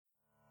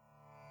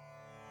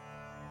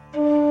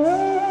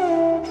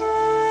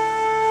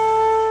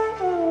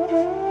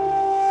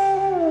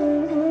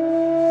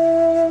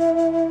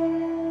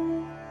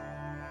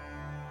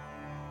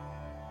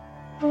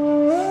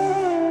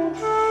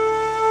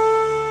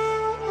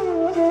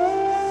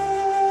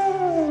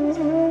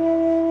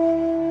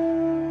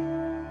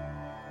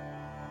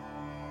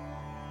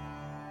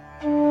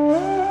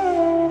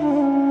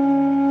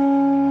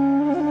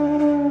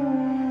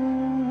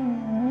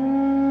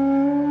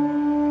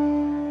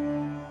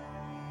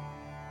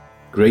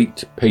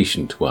Great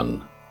Patient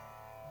One.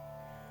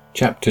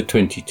 Chapter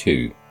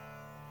 22.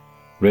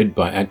 Read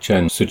by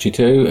Achan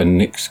Suchito and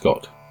Nick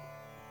Scott.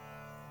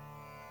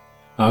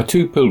 Our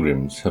two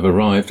pilgrims have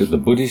arrived at the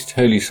Buddhist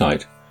holy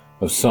site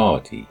of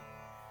Savatthi,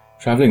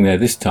 travelling there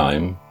this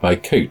time by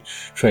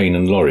coach, train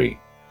and lorry,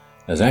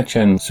 as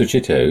Achan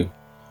Suchito,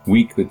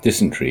 weak with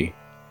dysentery,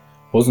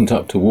 wasn't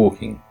up to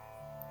walking.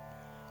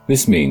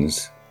 This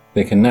means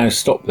they can now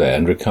stop there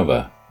and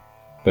recover,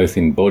 both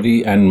in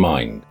body and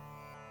mind.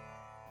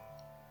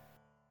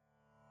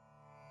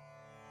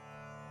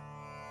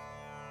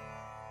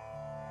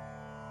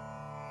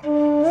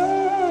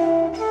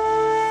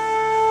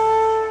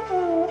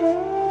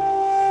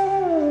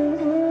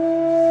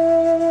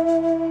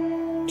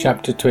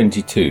 Chapter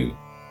 22.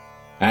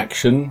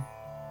 Action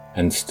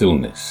and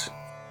Stillness.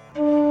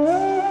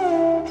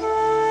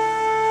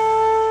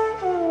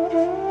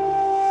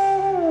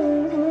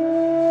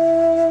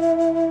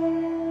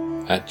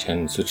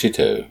 Achan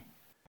Suchito.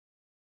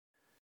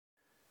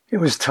 It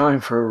was time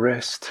for a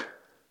rest,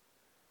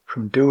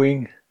 from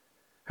doing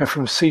and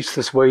from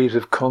ceaseless waves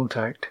of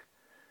contact,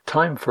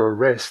 time for a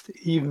rest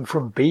even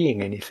from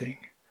being anything.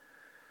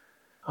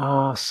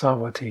 Ah,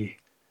 Savatthi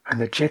and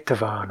the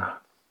Jetavana.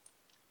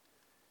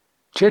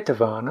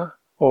 Jetavana,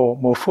 or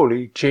more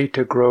fully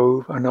Jeta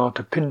Grove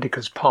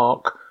Anathapindika's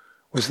Park,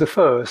 was the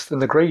first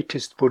and the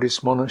greatest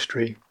Buddhist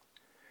monastery.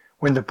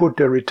 When the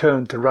Buddha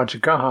returned to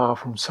Rajagaha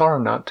from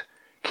Saranath,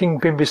 King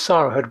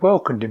Bimbisara had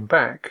welcomed him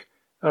back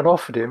and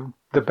offered him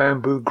the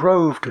bamboo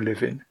grove to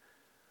live in.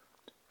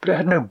 But it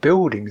had no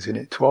buildings in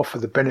it to offer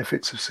the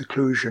benefits of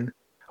seclusion,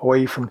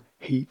 away from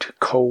heat,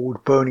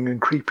 cold, burning and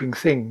creeping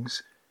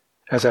things,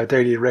 as our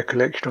daily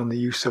recollection on the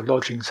use of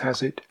lodgings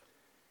has it.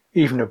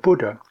 Even a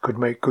Buddha could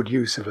make good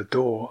use of a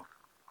door.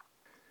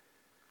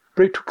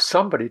 But it took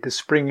somebody to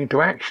spring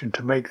into action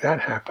to make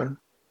that happen,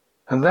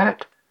 and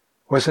that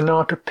was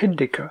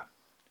Anathapindika,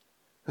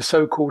 the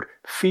so-called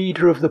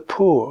feeder of the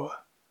poor,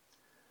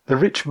 the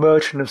rich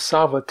merchant of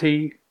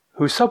Savatthi,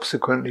 who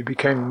subsequently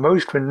became the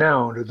most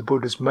renowned of the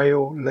Buddha's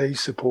male lay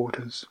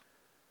supporters.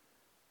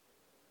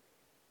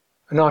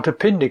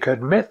 Anathapindika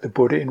had met the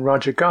Buddha in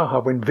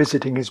Rajagaha when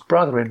visiting his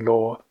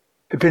brother-in-law,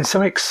 had been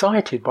so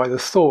excited by the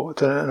thought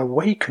that an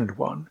awakened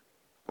one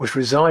was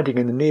residing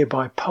in the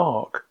nearby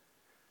park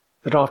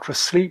that after a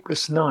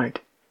sleepless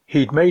night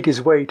he'd made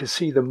his way to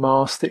see the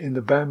master in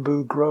the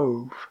bamboo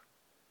grove.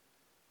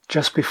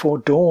 Just before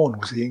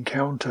dawn was the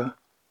encounter.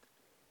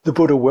 The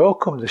Buddha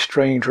welcomed the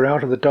stranger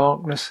out of the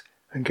darkness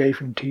and gave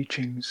him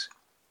teachings.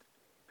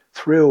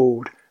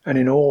 Thrilled and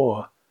in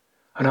awe,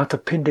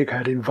 Anathapindika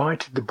had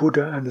invited the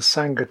Buddha and the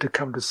Sangha to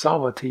come to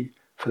Savatthi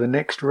for the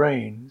next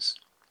rains.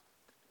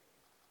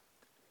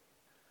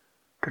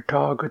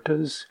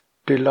 Tathagatas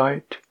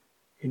delight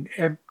in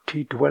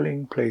empty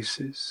dwelling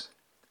places,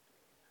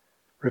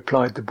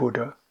 replied the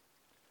Buddha,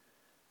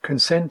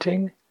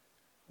 consenting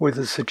with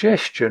a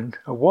suggestion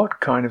of what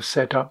kind of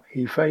setup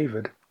he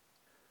favoured.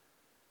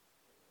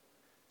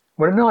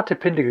 When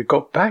Anathapindika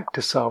got back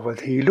to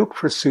Savatthi, he looked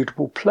for a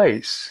suitable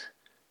place.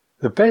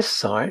 The best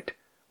site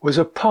was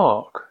a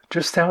park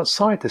just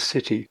outside the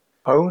city,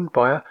 owned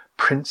by a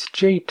Prince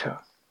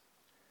Jeta.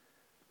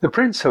 The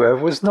prince, however,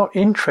 was not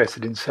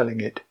interested in selling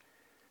it.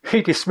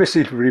 He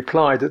dismissively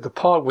replied that the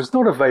park was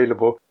not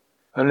available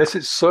unless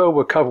its soil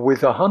were covered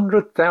with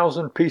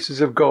 100,000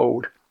 pieces of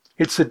gold.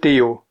 It's a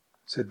deal,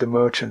 said the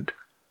merchant,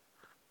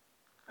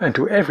 and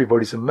to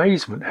everybody's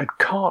amazement had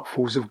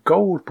cartfuls of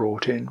gold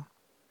brought in.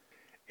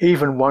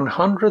 Even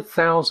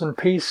 100,000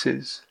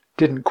 pieces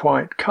didn't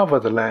quite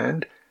cover the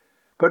land,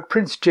 but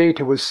Prince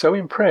Jeta was so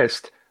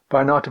impressed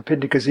by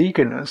Anathapindika's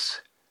eagerness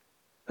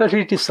that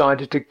he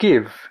decided to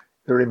give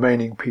the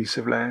remaining piece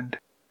of land.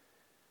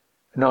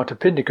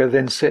 Anathapindika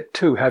then set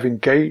to, having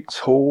gates,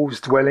 halls,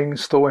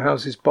 dwellings,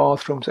 storehouses,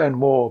 bathrooms and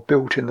more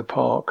built in the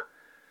park.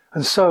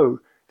 And so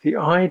the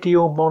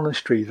ideal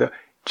monastery, the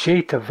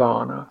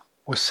Jetavana,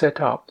 was set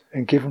up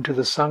and given to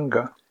the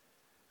Sangha,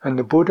 and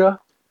the Buddha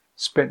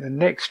spent the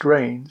next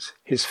rains,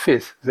 his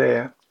fifth,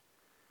 there.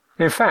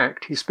 In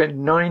fact, he spent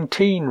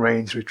 19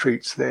 rains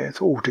retreats there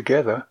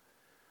altogether,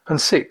 and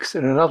 6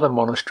 in another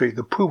monastery,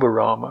 the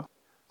Pubarama,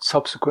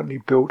 subsequently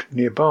built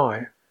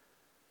nearby.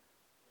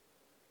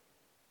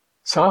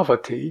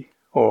 Savatthi,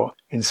 or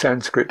in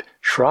Sanskrit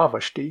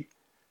Shravashti,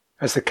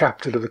 as the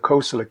capital of the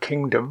Kosala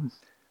kingdom,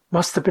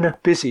 must have been a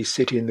busy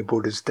city in the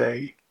Buddha's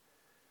day.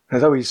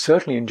 And although he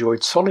certainly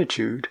enjoyed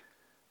solitude,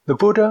 the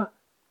Buddha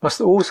must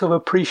also have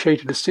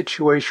appreciated a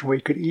situation where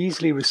he could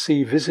easily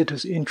receive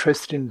visitors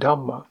interested in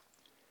Dhamma.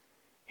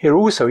 Here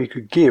also he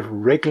could give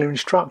regular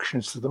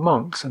instructions to the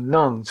monks and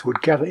nuns who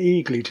would gather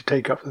eagerly to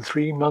take up the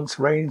 3 months'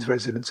 rains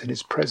residence in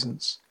his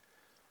presence.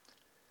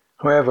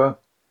 However,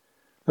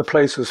 the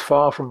place was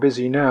far from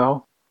busy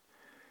now.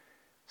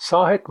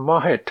 Sahet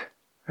Mahet,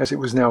 as it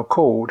was now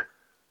called,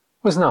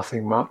 was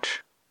nothing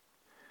much.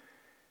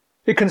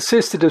 It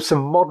consisted of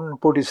some modern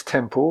Buddhist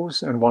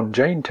temples and one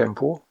Jain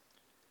temple,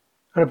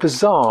 and a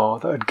bazaar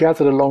that had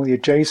gathered along the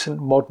adjacent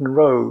modern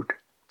road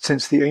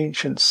since the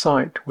ancient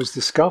site was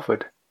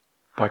discovered,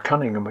 by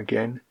Cunningham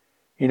again,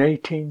 in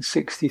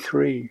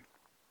 1863.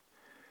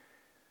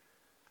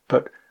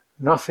 But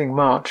nothing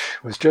much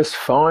was just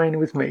fine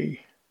with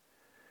me.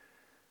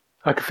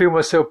 I could feel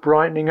myself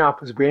brightening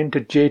up as we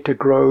entered Jeta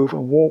Grove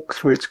and walked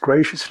through its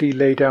graciously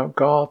laid out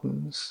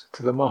gardens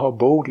to the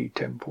Mahabodhi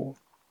temple.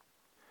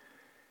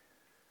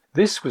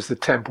 This was the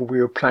temple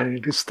we were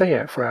planning to stay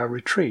at for our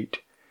retreat.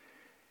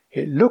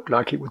 It looked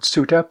like it would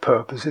suit our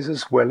purposes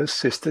as well as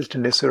Sister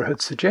Dhanisa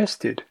had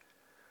suggested.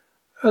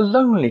 A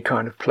lonely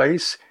kind of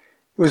place.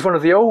 It was one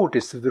of the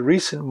oldest of the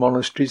recent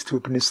monasteries to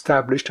have been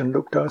established and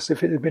looked as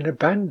if it had been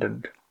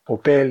abandoned, or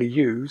barely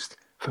used,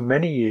 for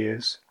many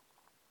years.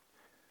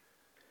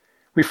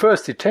 We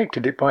first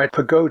detected it by a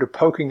pagoda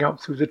poking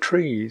up through the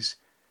trees.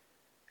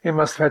 It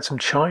must have had some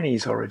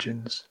Chinese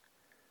origins.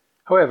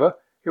 However,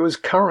 it was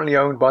currently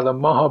owned by the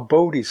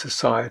Mahabodhi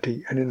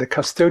Society and in the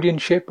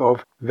custodianship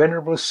of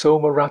Venerable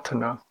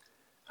Somaratana,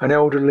 an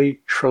elderly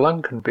Sri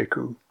Lankan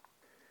bhikkhu.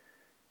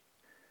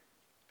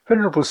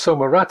 Venerable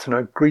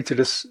Somaratana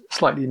greeted us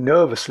slightly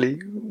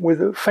nervously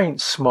with a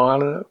faint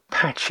smile and a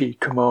patchy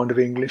command of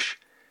English.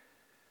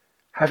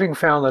 Having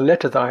found the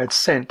letter that I had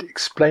sent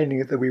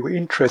explaining that we were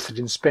interested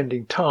in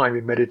spending time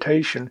in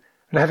meditation,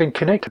 and having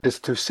connected us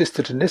to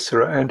Sister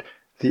Dhanisa and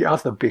the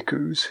other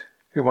bhikkhus,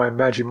 whom I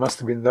imagine must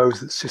have been those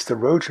that Sister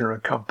Rojana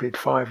accompanied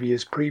 5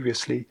 years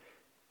previously,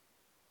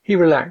 he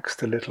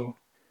relaxed a little.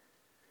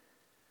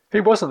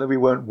 It wasn't that we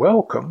weren't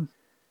welcome.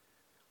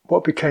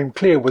 What became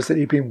clear was that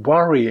he'd been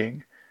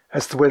worrying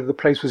as to whether the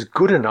place was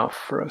good enough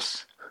for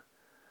us,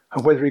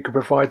 and whether he could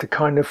provide the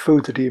kind of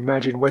food that he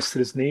imagined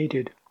Westerners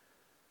needed.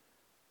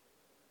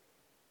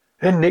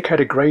 Then Nick had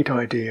a great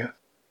idea.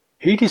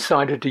 He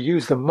decided to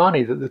use the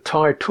money that the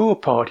Thai tour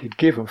party had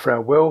given for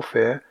our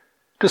welfare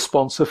to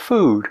sponsor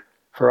food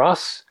for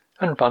us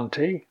and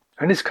Bunty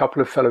and his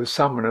couple of fellow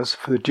summoners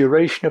for the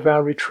duration of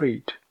our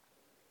retreat.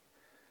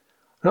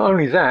 Not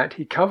only that,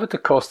 he covered the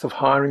cost of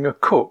hiring a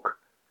cook,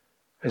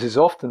 as is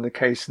often the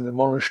case in the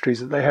monasteries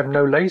that they have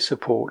no lay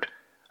support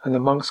and the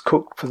monks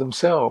cook for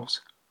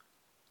themselves.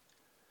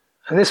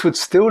 And this would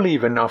still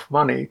leave enough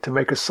money to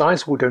make a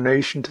sizable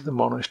donation to the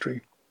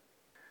monastery.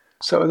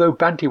 So although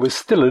Bunty was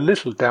still a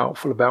little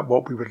doubtful about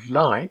what we would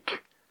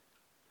like,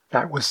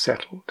 that was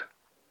settled.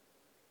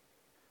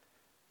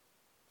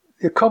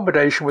 The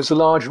accommodation was a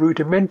large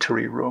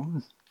rudimentary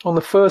room on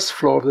the first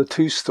floor of the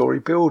 2-story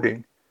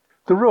building.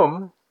 The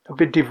room had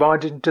been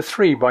divided into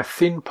 3 by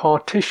thin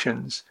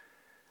partitions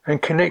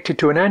and connected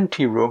to an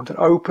ante-room that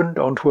opened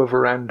onto a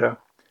veranda.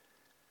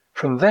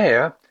 From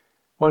there,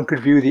 one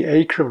could view the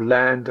acre of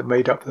land that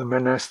made up the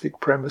monastic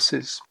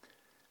premises.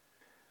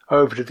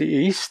 Over to the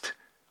east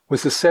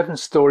was the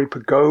 7-story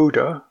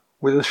pagoda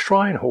with a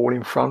shrine hall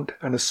in front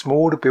and a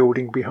smaller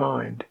building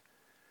behind.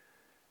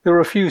 There were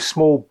a few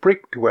small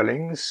brick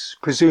dwellings,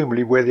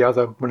 presumably where the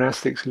other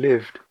monastics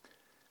lived.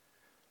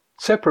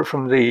 Separate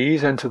from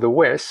these and to the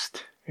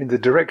west, in the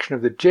direction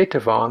of the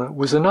Jetavana,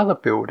 was another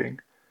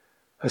building,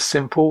 a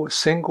simple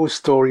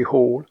single-story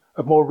hall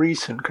of more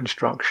recent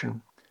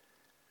construction.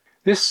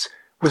 This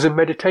was a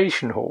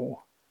meditation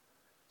hall,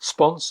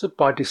 sponsored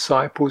by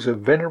disciples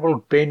of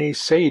Venerable Beni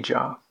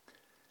Seija,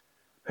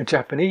 a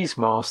Japanese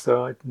master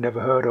I'd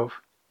never heard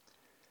of.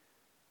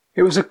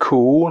 It was a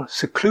cool,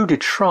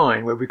 secluded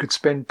shrine where we could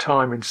spend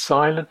time in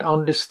silent,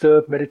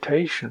 undisturbed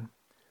meditation.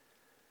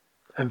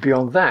 And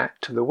beyond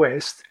that, to the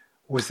west,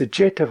 was the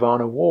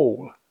Jetavana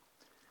wall,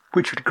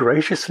 which had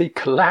graciously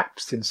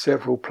collapsed in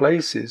several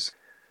places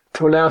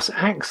to allow us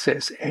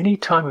access any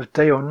time of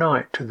day or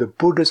night to the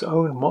Buddha's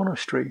own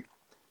monastery.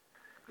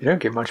 You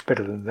don't get much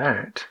better than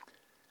that.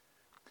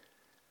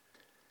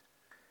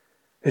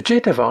 The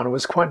Jetavana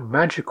was quite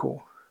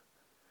magical,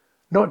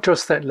 not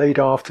just that late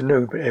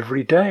afternoon, but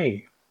every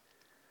day.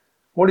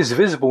 What is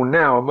visible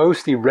now are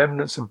mostly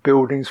remnants of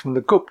buildings from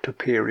the Gupta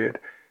period,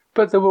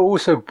 but there were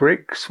also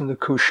bricks from the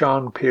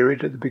Kushan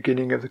period at the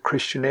beginning of the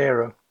Christian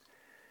era.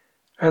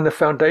 And the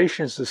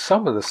foundations of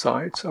some of the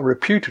sites are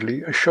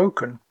reputedly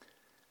Ashokan.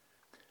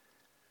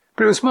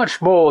 But it was much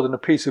more than a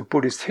piece of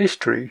Buddhist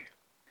history.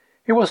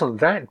 It wasn't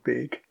that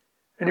big,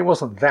 and it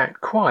wasn't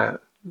that quiet.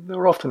 There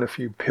were often a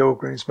few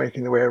pilgrims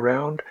making their way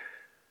around,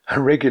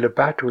 and regular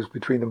battles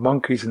between the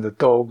monkeys and the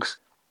dogs,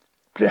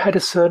 but it had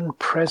a certain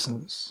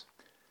presence.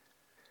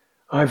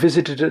 I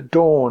visited at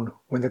dawn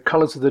when the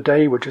colours of the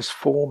day were just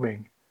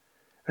forming,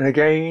 and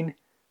again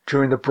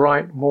during the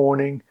bright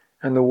morning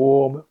and the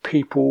warm,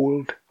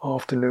 peopled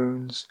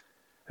afternoons,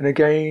 and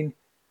again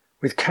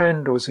with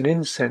candles and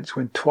incense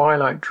when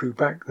twilight drew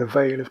back the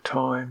veil of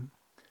time.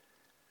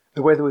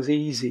 The weather was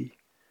easy,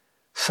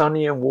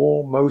 sunny and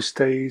warm most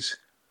days,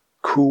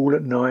 cool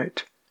at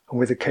night and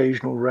with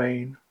occasional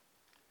rain.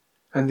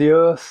 And the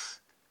earth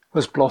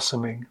was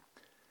blossoming.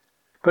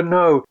 But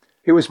no,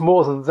 it was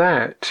more than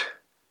that.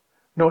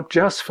 Not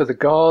just for the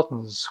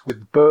gardens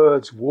with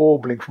birds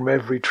warbling from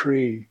every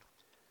tree.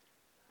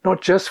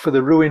 Not just for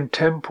the ruined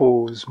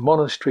temples,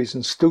 monasteries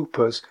and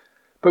stupas,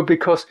 but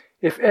because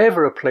if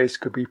ever a place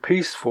could be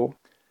peaceful,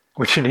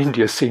 which in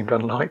India seemed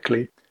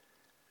unlikely,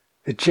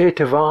 the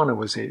Jetavana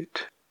was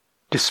it,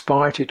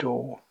 despite it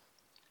all.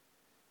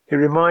 It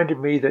reminded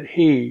me that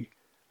he,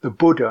 the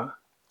Buddha,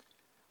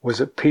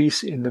 was at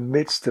peace in the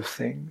midst of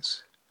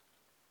things.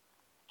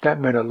 That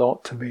meant a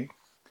lot to me.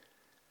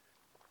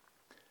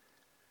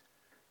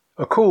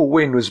 A cool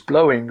wind was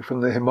blowing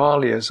from the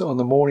Himalayas on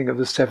the morning of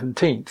the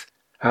 17th,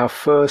 our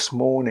first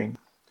morning.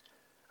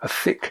 A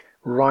thick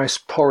rice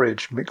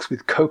porridge mixed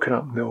with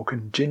coconut milk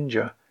and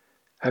ginger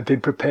had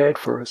been prepared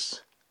for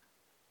us.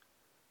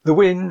 The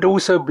wind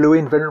also blew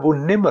in Venerable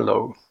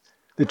Nimalo,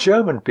 the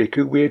German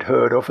bhikkhu we had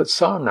heard of at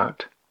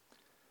Sarnath.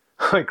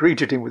 I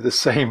greeted him with the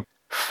same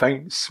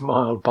faint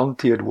smile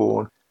Bunty had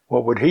worn.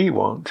 What would he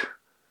want?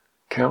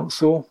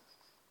 Counsel?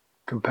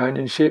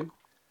 Companionship?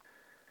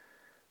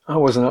 I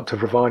wasn't up to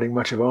providing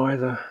much of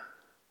either.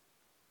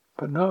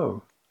 But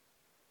no.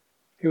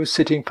 He was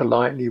sitting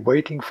politely,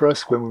 waiting for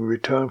us when we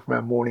returned from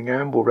our morning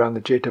amble round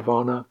the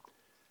Jetavana,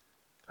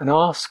 and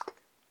asked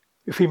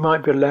if he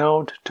might be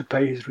allowed to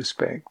pay his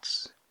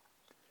respects.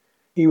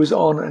 He was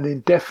on an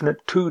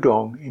indefinite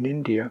tudong in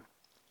India.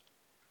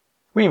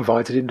 We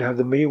invited him to have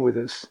the meal with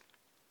us.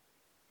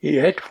 He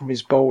ate from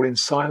his bowl in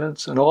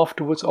silence and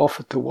afterwards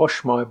offered to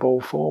wash my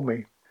bowl for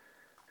me.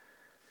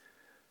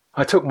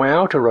 I took my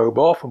outer robe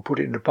off and put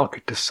it in a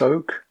bucket to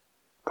soak,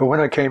 but when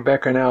I came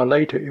back an hour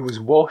later it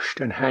was washed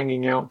and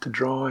hanging out to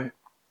dry.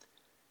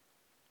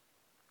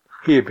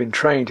 He had been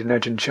trained in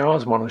Ajahn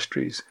Chah's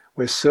monasteries,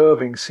 where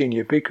serving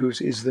senior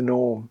bhikkhus is the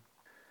norm.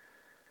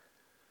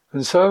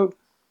 And so,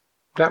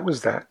 that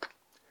was that,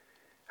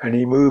 and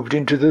he moved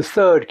into the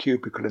third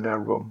cubicle in our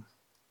room.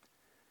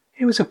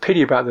 It was a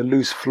pity about the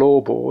loose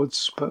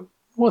floorboards, but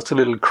what's a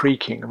little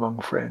creaking among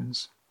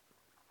friends?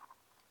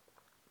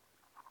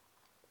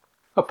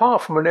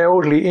 Apart from an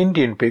elderly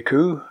Indian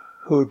bhikkhu,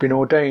 who had been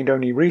ordained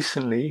only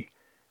recently,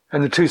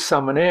 and the two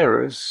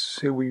samaneras,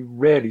 who we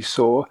rarely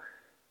saw,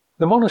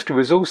 the monastery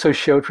was also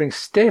sheltering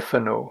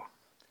Stefano,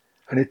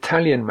 an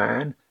Italian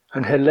man,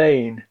 and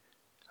Helene,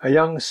 a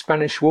young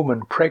Spanish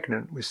woman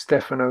pregnant with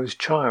Stefano's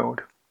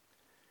child.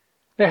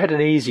 They had an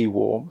easy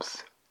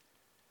warmth,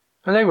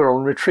 and they were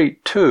on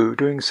retreat too,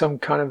 doing some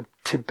kind of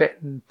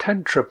Tibetan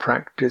tantra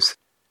practice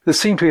that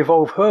seemed to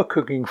involve her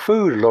cooking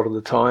food a lot of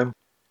the time,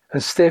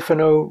 and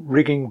Stefano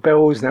ringing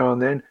bells now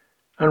and then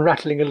and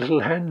rattling a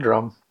little hand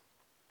drum.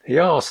 He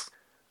asked,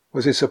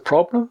 was this a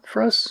problem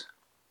for us?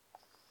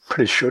 But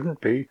it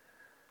shouldn't be.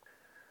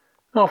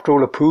 After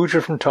all, a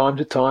puja from time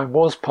to time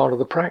was part of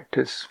the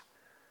practice.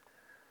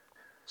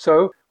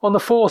 So, on the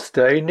fourth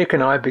day, Nick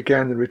and I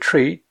began the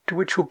retreat,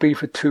 which will be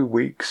for 2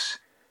 weeks,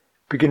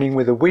 beginning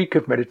with a week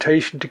of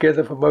meditation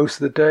together for most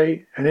of the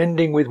day and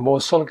ending with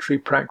more solitary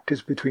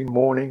practice between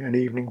morning and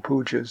evening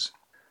pujas.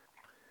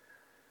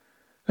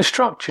 A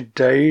structured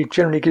day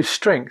generally gives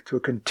strength to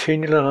a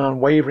continual and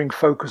unwavering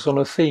focus on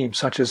a theme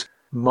such as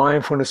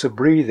mindfulness of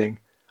breathing,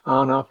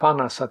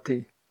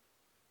 anapanasati.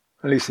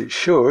 At least it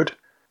should.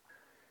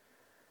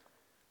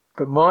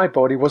 But my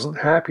body wasn't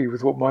happy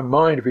with what my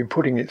mind had been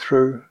putting it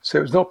through, so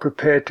it was not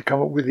prepared to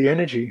come up with the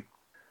energy.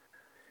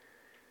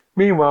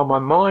 Meanwhile, my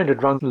mind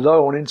had run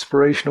low on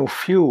inspirational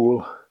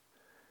fuel.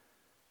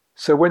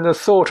 So when the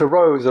thought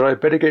arose that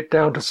I'd better get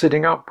down to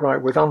sitting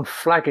upright with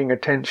unflagging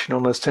attention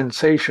on the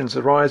sensations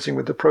arising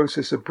with the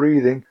process of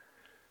breathing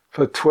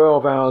for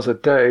 12 hours a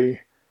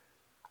day,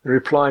 the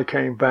reply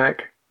came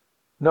back,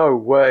 no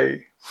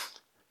way.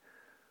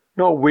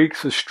 Not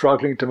weeks of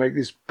struggling to make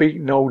this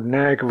beaten old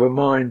nag of a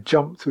mind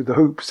jump through the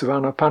hoops of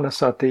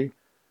anapanasati.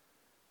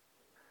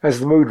 As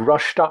the mood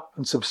rushed up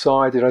and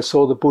subsided, I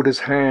saw the Buddha's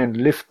hand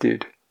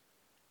lifted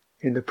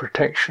in the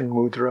protection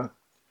mudra.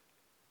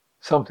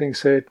 Something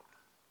said,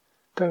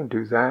 don't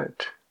do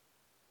that.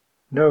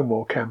 No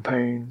more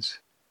campaigns.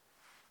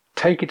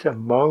 Take it a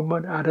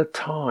moment at a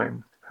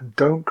time and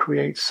don't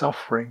create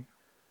suffering.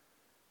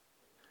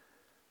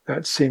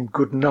 That seemed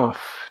good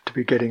enough to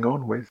be getting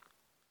on with.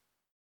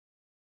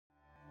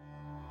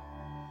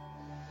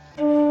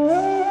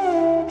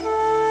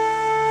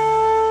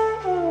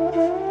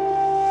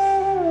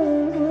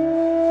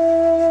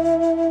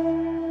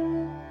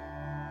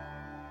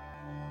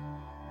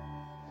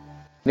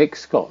 Nick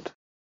Scott.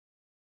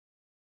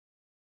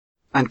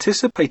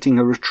 Anticipating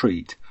a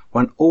retreat,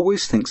 one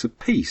always thinks of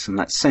peace and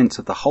that sense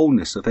of the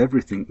wholeness of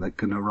everything that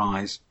can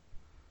arise.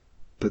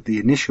 But the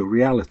initial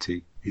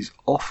reality is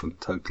often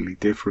totally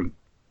different.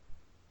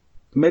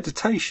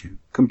 Meditation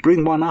can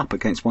bring one up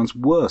against one's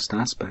worst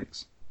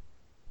aspects.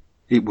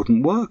 It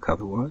wouldn't work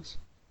otherwise.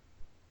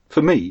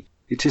 For me,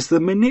 it is the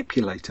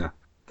manipulator,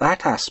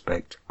 that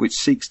aspect which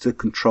seeks to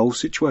control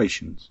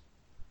situations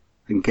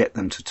and get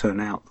them to turn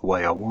out the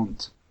way I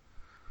want.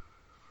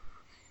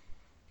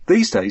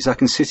 These days I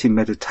can sit in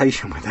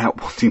meditation without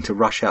wanting to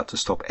rush out to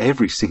stop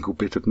every single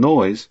bit of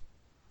noise,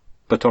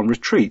 but on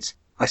retreats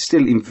I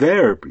still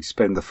invariably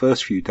spend the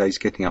first few days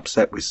getting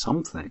upset with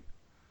something.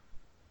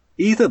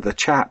 Either the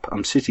chap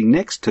I'm sitting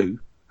next to,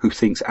 who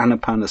thinks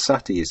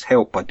anapanasati is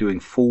helped by doing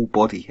full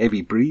body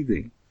heavy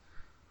breathing,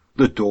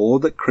 the door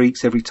that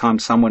creaks every time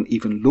someone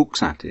even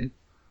looks at it,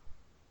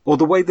 or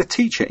the way the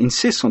teacher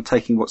insists on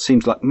taking what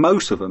seems like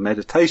most of a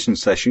meditation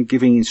session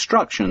giving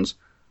instructions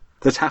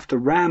that have to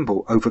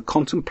ramble over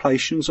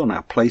contemplations on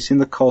our place in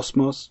the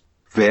cosmos,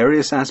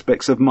 various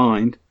aspects of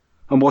mind,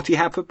 and what he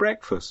had for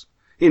breakfast,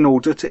 in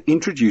order to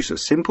introduce a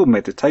simple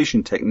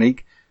meditation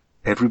technique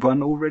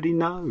everyone already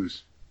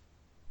knows.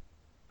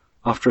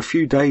 After a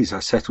few days I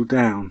settle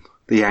down,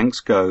 the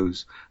angst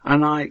goes,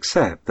 and I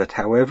accept that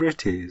however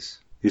it is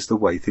the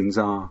way things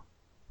are.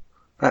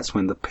 That's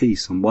when the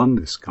peace and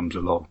oneness comes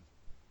along.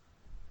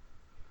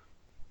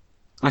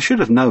 I should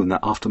have known that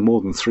after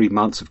more than 3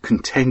 months of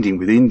contending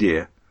with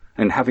India,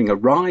 and having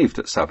arrived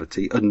at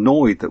Savatthi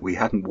annoyed that we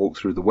hadn't walked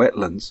through the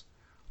wetlands,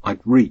 I'd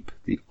reap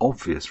the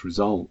obvious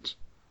result.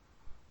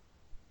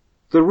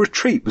 The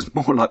retreat was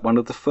more like one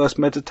of the first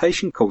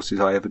meditation courses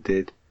I ever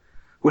did,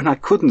 when I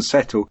couldn't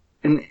settle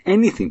and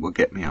anything would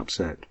get me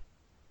upset.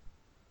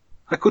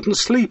 I couldn't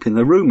sleep in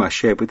the room I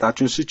shared with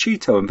Ajahn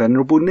Sucitto and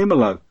Venerable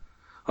Nimalo.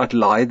 I'd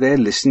lie there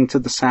listening to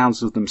the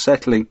sounds of them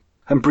settling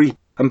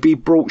and be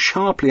brought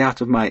sharply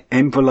out of my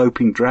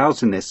enveloping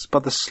drowsiness by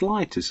the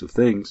slightest of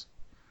things.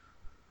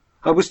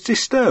 I was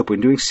disturbed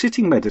when doing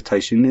sitting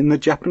meditation in the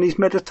Japanese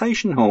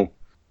meditation hall,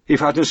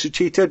 if Ajahn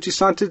Sucitto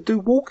decided to do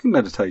walking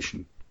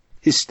meditation.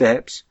 His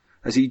steps,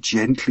 as he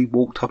gently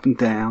walked up and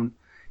down,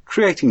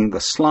 creating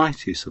the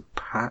slightest of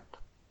pat,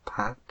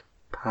 pat,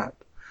 pat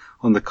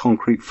on the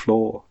concrete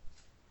floor.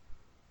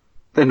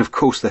 Then, of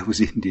course, there was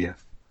India.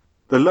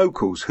 The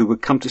locals who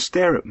would come to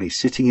stare at me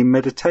sitting in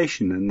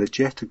meditation in the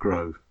Jeta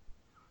Grove.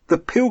 The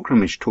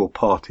pilgrimage tour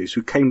parties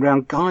who came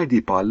round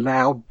guided by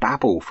loud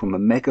babble from a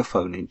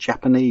megaphone in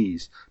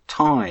Japanese,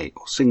 Thai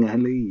or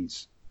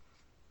Sinhalese.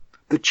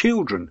 The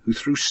children who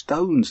threw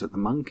stones at the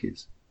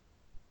monkeys.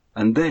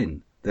 And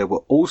then there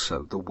were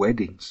also the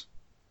weddings.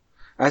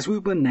 As we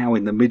were now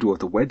in the middle of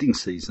the wedding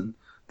season,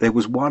 there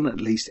was one at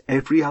least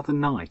every other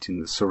night in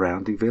the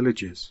surrounding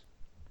villages.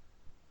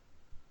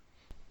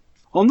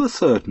 On the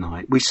third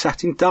night we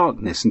sat in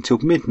darkness until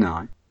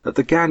midnight at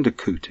the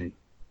Gandakuti,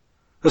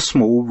 a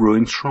small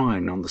ruined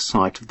shrine on the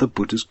site of the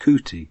Buddha's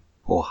kuti,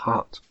 or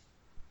hut.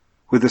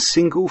 With a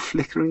single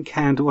flickering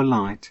candle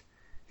alight,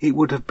 it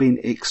would have been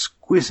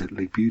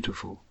exquisitely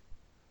beautiful,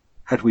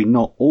 had we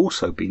not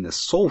also been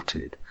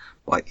assaulted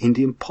by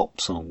Indian pop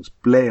songs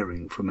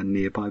blaring from a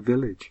nearby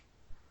village.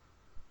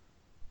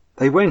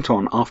 They went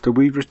on after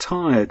we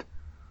retired,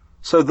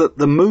 so that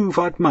the move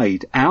I'd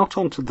made out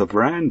onto the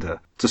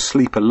veranda to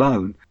sleep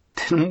alone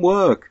didn't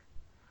work,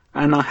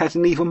 and I had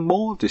an even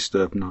more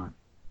disturbed night.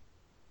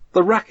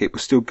 The racket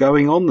was still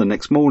going on the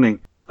next morning,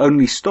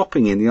 only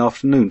stopping in the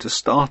afternoon to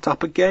start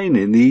up again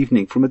in the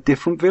evening from a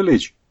different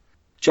village,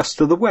 just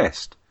to the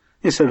west,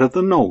 instead of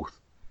the north,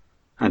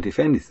 and if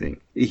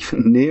anything,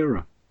 even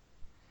nearer.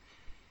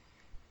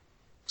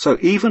 So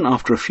even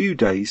after a few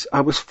days, I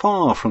was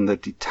far from the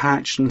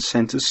detached and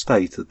centred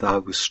state that I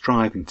was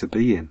striving to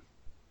be in.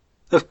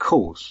 Of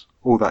course,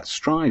 all that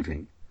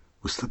striving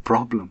was the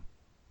problem.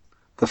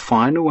 The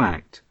final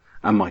act,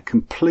 and my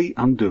complete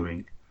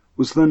undoing,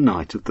 was the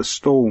night of the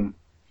storm.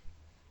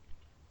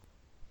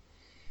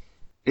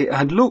 It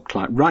had looked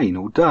like rain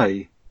all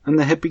day, and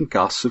there had been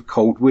gusts of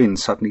cold wind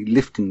suddenly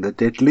lifting the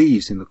dead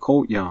leaves in the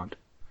courtyard.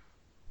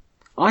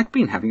 I'd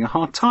been having a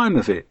hard time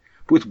of it,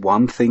 with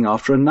one thing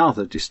after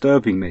another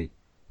disturbing me.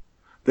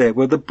 There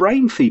were the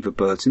brain fever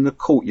birds in the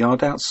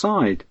courtyard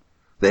outside.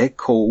 Their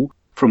call,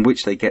 from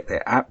which they get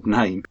their apt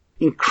name,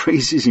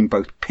 increases in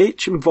both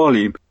pitch and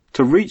volume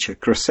to reach a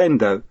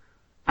crescendo,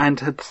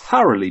 and had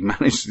thoroughly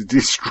managed to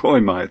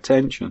destroy my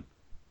attention.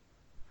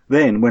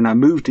 Then, when I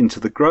moved into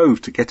the grove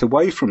to get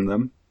away from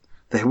them,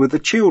 there were the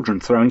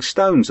children throwing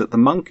stones at the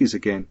monkeys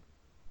again.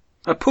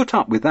 I put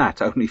up with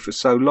that only for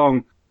so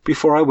long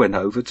before I went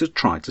over to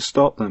try to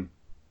stop them.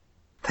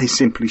 They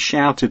simply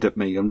shouted at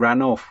me and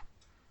ran off,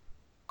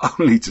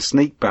 only to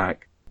sneak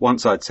back,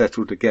 once I'd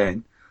settled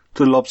again,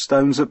 to lob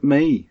stones at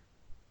me.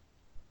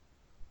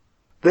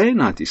 Then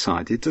I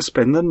decided to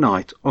spend the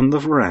night on the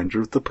veranda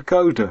of the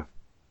pagoda.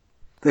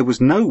 There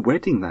was no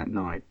wedding that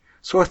night,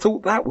 so I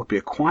thought that would be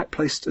a quiet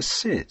place to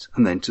sit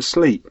and then to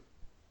sleep.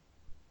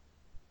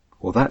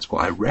 Well, that's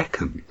what I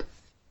reckoned.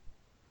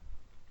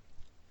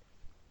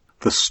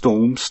 The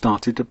storm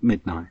started at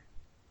midnight.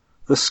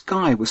 The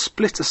sky was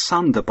split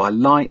asunder by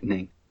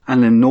lightning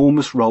and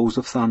enormous rolls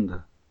of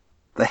thunder.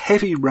 The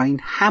heavy rain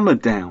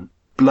hammered down,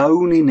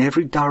 blown in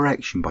every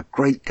direction by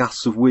great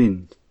gusts of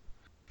wind.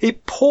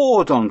 It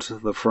poured onto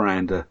the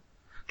veranda,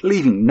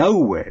 leaving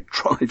nowhere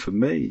dry for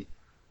me.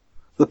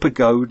 The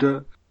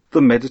pagoda,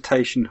 the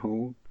meditation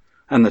hall,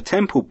 and the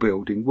temple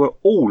building were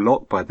all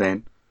locked by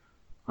then,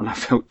 and I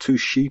felt too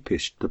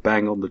sheepish to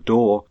bang on the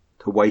door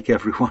to wake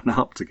everyone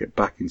up to get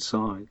back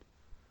inside.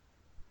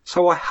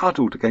 So I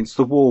huddled against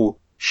the wall,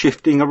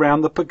 shifting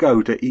around the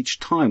pagoda each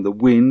time the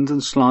wind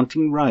and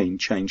slanting rain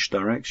changed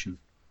direction.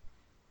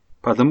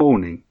 By the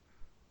morning,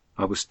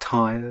 I was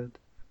tired,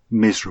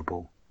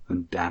 miserable,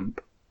 and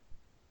damp,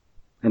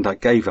 and I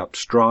gave up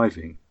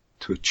striving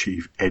to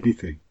achieve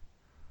anything.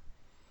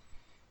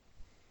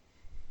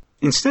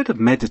 Instead of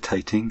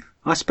meditating,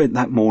 I spent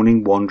that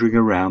morning wandering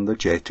around the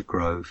Jeta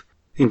Grove,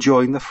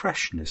 enjoying the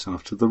freshness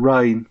after the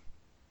rain.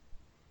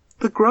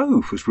 The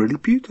grove was really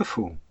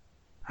beautiful,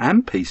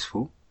 and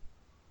peaceful.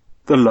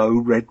 The low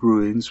red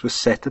ruins were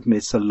set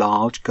amidst a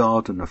large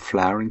garden of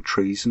flowering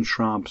trees and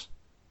shrubs.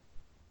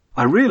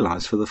 I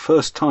realised for the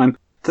first time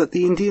that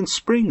the Indian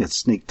spring had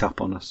sneaked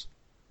up on us.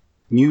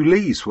 New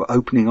leaves were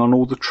opening on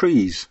all the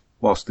trees,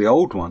 whilst the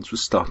old ones were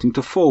starting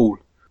to fall,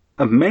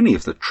 and many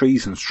of the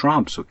trees and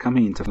shrubs were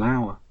coming into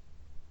flower.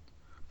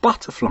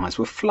 Butterflies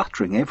were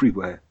fluttering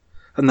everywhere,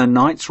 and the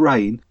night's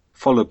rain,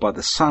 followed by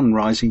the sun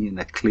rising in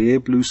a clear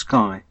blue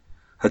sky,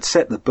 had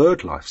set the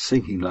bird life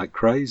singing like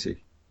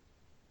crazy.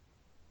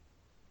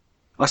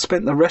 I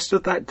spent the rest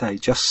of that day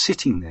just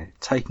sitting there,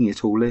 taking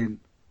it all in.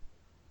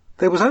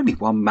 There was only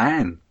one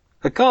man,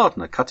 a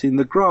gardener, cutting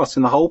the grass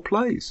in the whole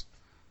place.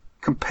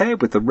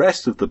 Compared with the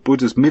rest of the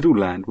Buddha's middle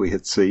land we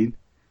had seen,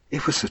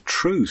 it was a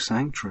true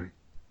sanctuary.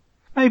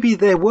 Maybe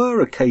there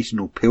were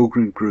occasional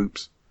pilgrim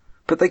groups,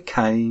 but they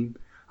came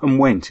and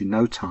went in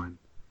no time,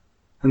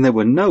 and there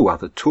were no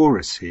other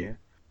tourists here,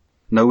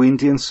 no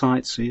Indian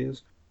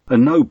sightseers,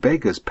 and no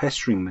beggars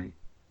pestering me.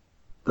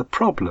 The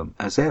problem,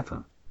 as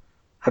ever,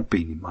 had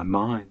been in my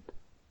mind.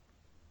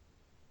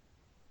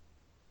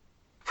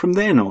 From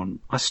then on,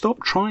 I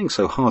stopped trying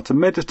so hard to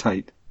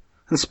meditate,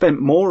 and spent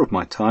more of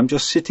my time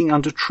just sitting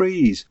under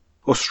trees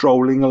or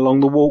strolling along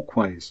the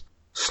walkways,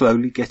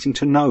 slowly getting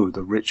to know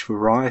the rich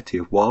variety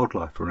of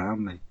wildlife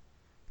around me.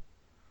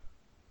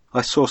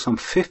 I saw some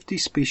 50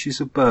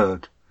 species of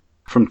bird,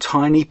 from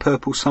tiny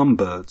purple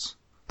sunbirds,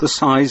 the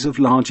size of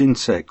large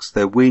insects,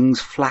 their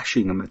wings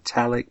flashing a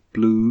metallic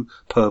blue,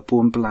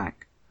 purple and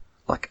black,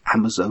 like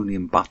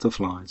Amazonian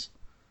butterflies,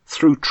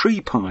 through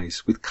tree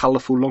pies with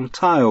colourful long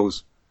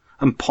tails,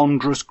 and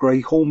ponderous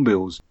grey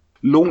hornbills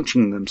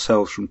launching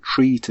themselves from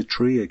tree to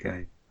tree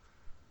again,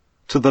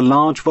 to the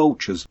large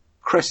vultures,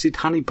 crested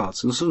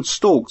honeybuzzers and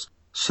storks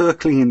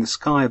circling in the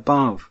sky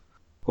above,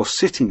 or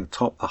sitting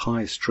atop the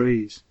highest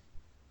trees.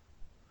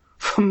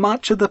 For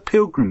much of the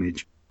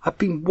pilgrimage, I'd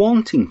been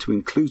wanting to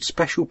include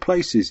special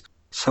places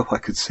so I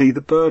could see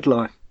the bird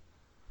life.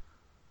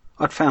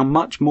 I'd found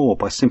much more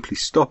by simply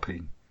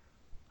stopping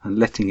and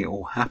letting it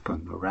all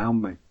happen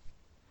around me.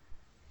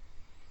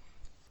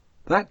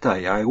 That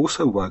day I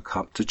also woke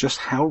up to just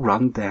how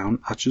run down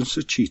Ajahn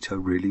Sucitto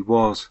really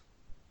was.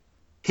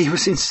 He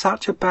was in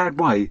such a bad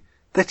way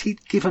that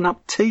he'd given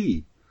up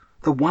tea,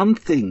 the one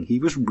thing he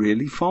was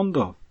really fond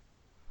of.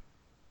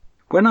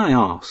 When I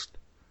asked,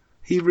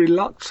 he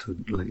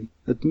reluctantly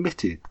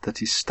admitted that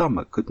his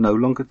stomach could no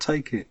longer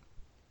take it,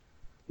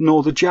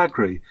 nor the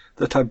jaggery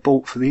that I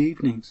bought for the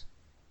evenings.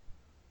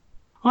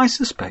 I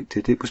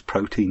suspected it was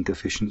protein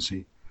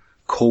deficiency,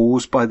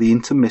 caused by the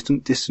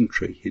intermittent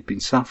dysentery he'd been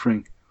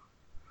suffering.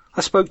 I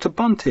spoke to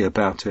Bunty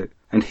about it,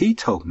 and he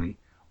told me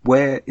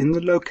where in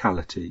the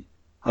locality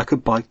I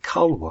could buy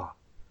Kulwa,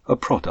 a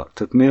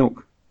product of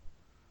milk.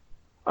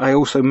 I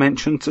also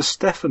mentioned to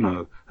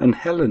Stefano and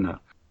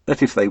Helena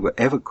that if they were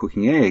ever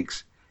cooking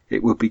eggs,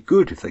 it would be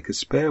good if they could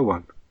spare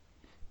one.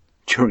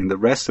 During the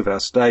rest of our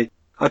stay,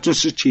 Ajahn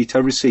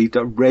Sucitto received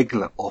a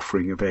regular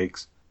offering of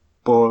eggs,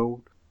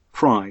 boiled,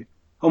 fried,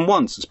 and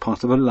once as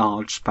part of a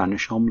large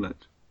Spanish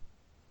omelette.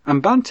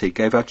 And Bunty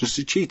gave Ajahn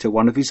Sucitto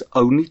one of his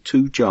only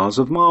 2 jars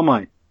of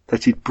marmite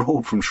that he'd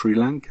brought from Sri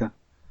Lanka.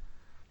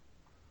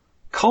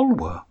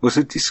 Kulwa was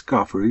a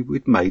discovery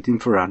we'd made in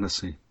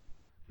Varanasi.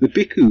 The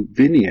Bhikkhu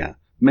Vinaya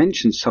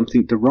mentions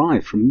something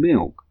derived from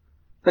milk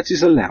that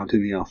is allowed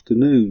in the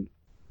afternoon.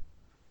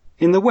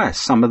 In the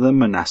West, some of the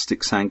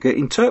monastic Sangha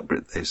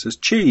interpret this as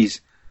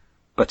cheese,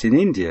 but in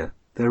India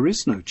there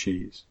is no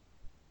cheese.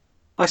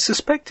 I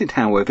suspected,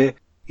 however,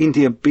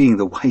 India being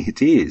the way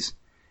it is,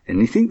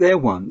 anything there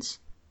once,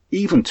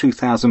 even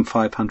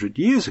 2,500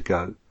 years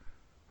ago,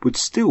 would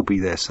still be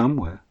there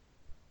somewhere.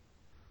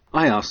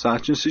 I asked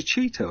Ajahn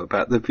Sucitto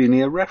about the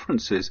Vinaya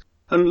references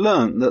and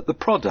learnt that the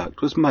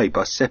product was made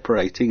by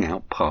separating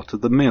out part of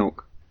the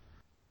milk.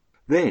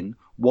 Then,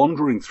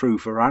 wandering through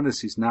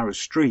Varanasi's narrow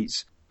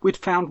streets, we'd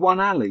found one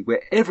alley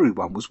where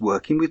everyone was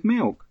working with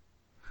milk.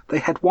 They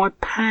had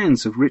wide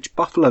pans of rich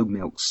buffalo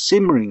milk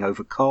simmering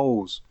over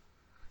coals,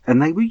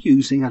 and they were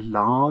using a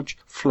large,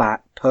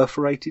 flat,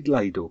 perforated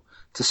ladle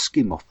to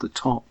skim off the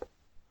top.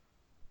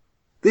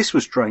 This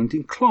was drained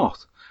in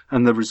cloth,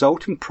 and the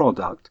resulting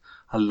product,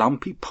 a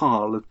lumpy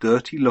pile of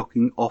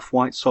dirty-looking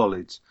off-white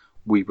solids,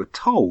 we were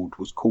told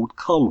was called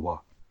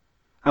Kulwa,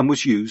 and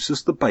was used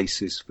as the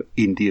basis for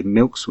Indian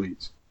milk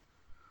sweets.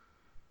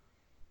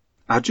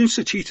 Ajahn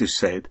Sucitto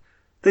said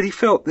that he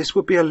felt this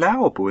would be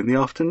allowable in the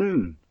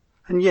afternoon,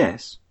 and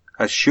yes,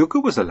 as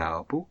sugar was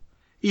allowable,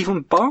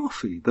 even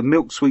barfi, the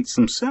milk sweets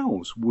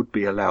themselves, would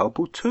be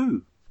allowable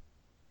too.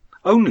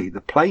 Only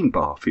the plain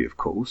barfi, of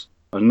course,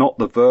 and not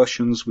the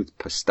versions with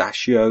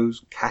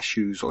pistachios,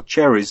 cashews or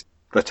cherries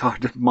that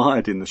I'd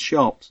admired in the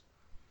shops.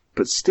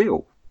 But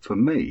still, for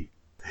me,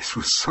 this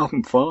was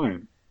some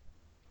fine.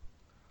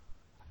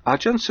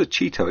 Ajahn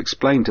Sucitto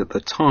explained at the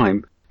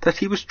time that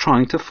he was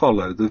trying to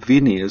follow the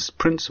Vinaya's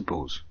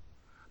principles,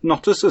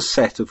 not as a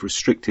set of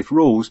restrictive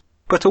rules,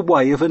 but a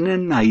way of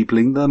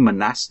enabling the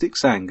monastic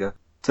Sangha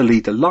to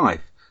lead a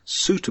life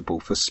suitable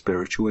for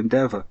spiritual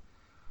endeavour,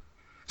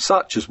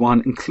 such as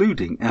one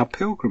including our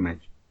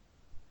pilgrimage.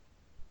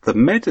 The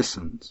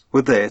medicines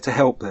were there to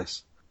help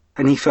this,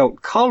 and he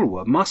felt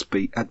Kulwa must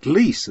be at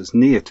least as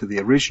near to the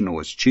original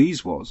as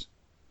cheese was,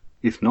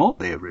 if not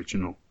the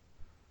original.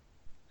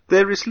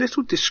 There is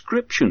little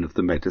description of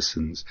the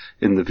medicines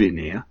in the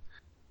Vinaya,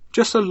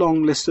 just a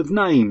long list of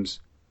names,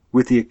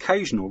 with the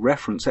occasional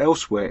reference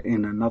elsewhere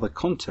in another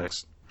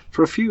context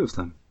for a few of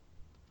them.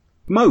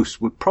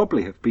 Most would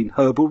probably have been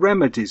herbal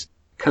remedies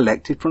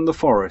collected from the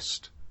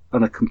forest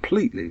and are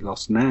completely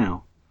lost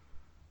now.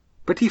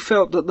 But he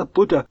felt that the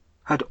Buddha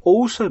had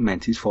also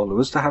meant his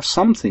followers to have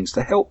some things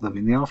to help them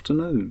in the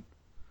afternoon,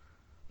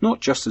 not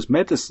just as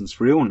medicines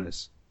for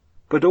illness,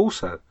 but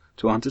also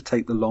to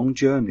undertake the long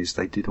journeys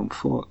they did on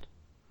foot.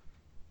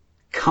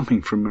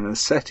 Coming from an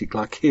ascetic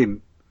like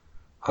him,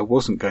 I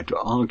wasn't going to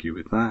argue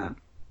with that.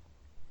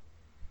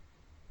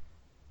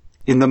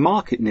 In the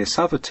market near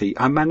Savatthi,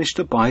 I managed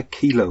to buy a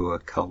kilo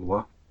of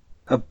Kulwa,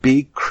 a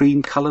big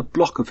cream-coloured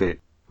block of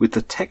it with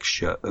the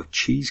texture of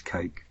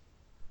cheesecake,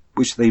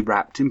 which they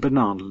wrapped in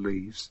banana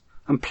leaves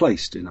and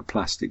placed in a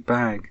plastic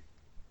bag.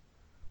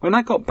 When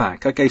I got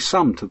back, I gave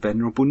some to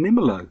Venerable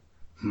Nimalo,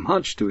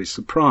 much to his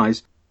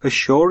surprise,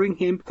 assuring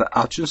him that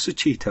Ajahn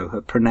Sucitto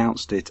had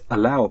pronounced it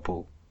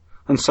allowable,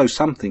 and so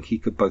something he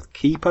could both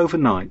keep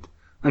overnight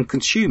and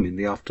consume in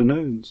the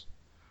afternoons.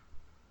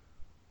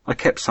 I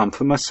kept some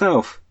for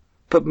myself,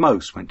 but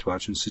most went to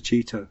Ajahn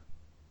Sucitto.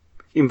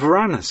 In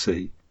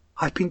Varanasi,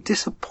 I'd been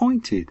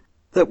disappointed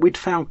that we'd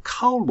found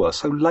Kulwa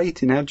so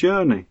late in our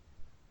journey.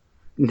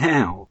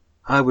 Now,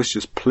 I was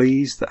just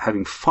pleased that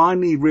having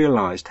finally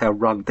realised how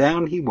run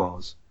down he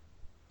was,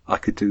 I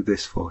could do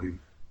this for him.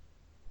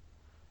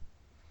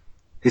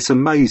 It's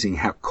amazing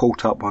how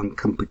caught up one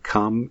can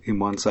become in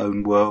one's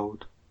own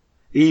world,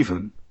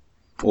 even,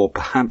 or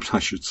perhaps I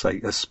should say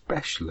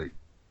especially,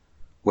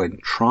 when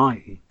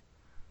trying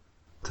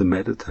to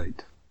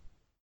meditate.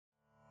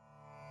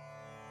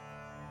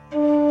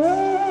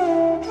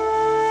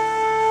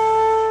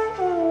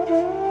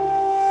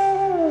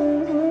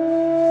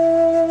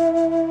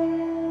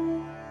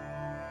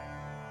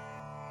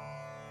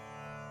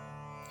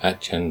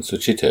 Ajahn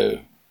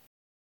Sucitto.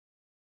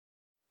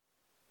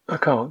 I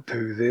can't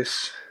do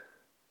this.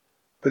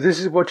 But this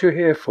is what you're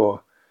here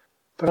for.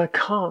 But I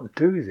can't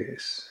do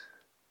this.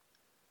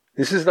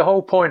 This is the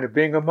whole point of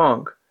being a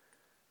monk.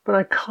 But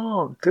I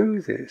can't do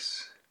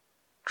this.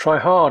 Try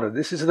harder.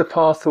 This is the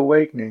path to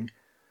awakening.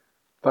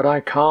 But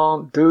I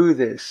can't do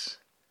this.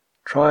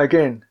 Try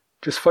again.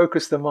 Just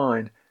focus the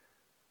mind.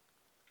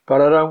 But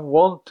I don't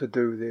want to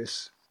do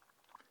this.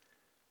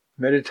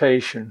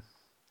 Meditation,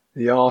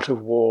 the art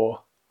of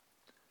war.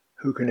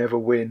 Who can ever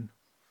win?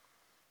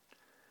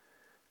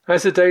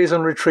 As the days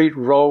on retreat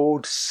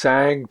rolled,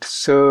 sagged,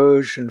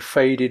 surged and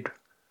faded,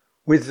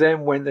 with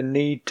them went the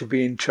need to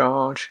be in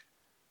charge,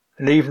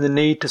 and even the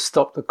need to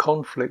stop the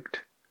conflict.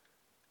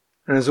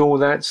 And as all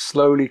that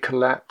slowly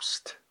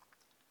collapsed,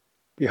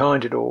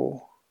 behind it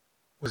all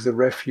was the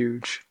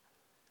refuge.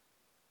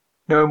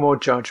 No more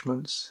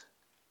judgments,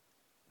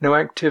 no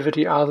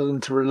activity other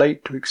than to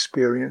relate to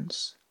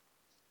experience.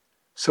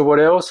 So what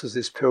else has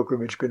this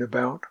pilgrimage been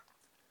about?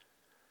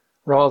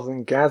 Rather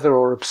than gather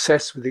or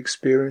obsess with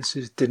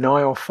experiences,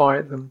 deny or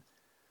fight them,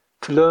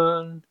 to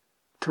learn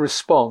to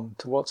respond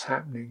to what's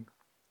happening.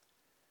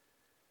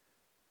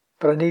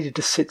 But I needed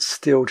to sit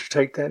still to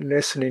take that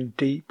lesson in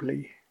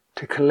deeply,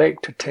 to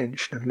collect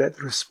attention and let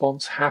the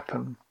response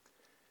happen.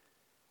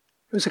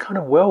 It was a kind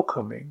of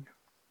welcoming.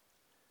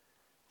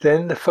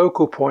 Then the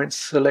focal points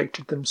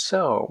selected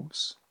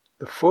themselves,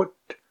 the foot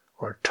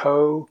or a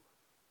toe,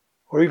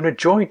 or even a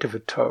joint of a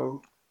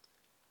toe,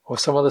 or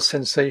some other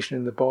sensation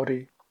in the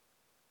body.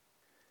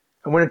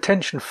 And when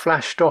attention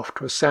flashed off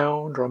to a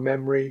sound or a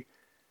memory,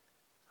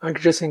 I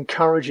could just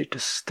encourage it to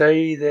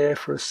stay there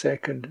for a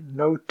second,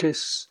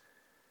 notice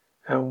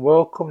and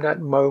welcome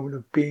that moment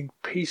of being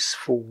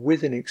peaceful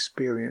with an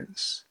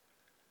experience,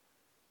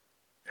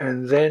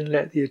 and then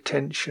let the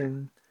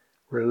attention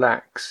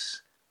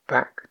relax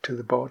back to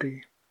the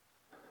body.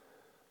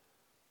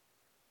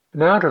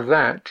 And out of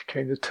that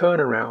came the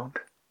turnaround,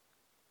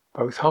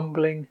 both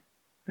humbling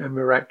and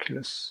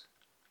miraculous.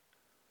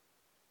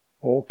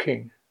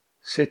 Walking,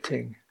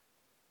 sitting,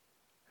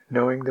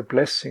 knowing the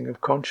blessing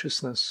of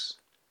consciousness,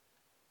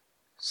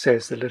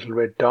 says the Little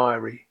Red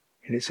Diary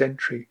in its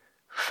entry,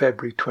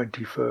 February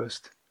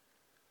 21st.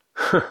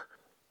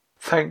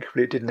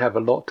 Thankfully it didn't have a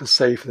lot to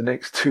say for the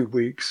next 2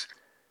 weeks.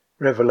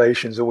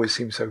 Revelations always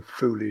seem so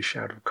foolish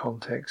out of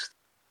context.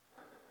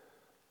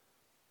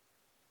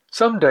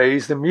 Some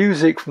days the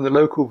music from the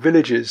local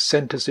villages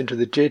sent us into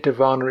the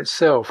Jetavana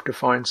itself to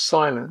find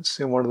silence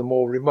in one of the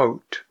more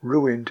remote,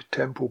 ruined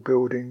temple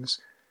buildings,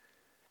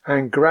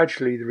 and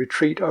gradually the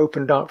retreat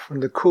opened up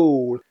from the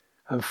cool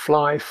and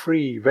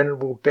fly-free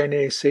Venerable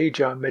Bene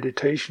Seja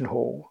meditation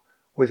hall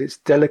with its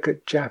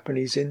delicate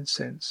Japanese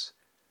incense,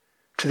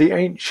 to the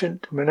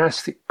ancient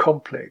monastic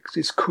complex,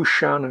 its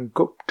Kushan and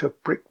Gupta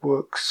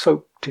brickwork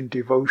soaked in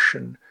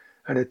devotion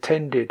and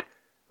attended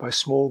by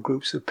small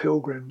groups of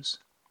pilgrims.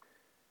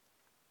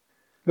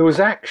 There was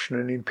action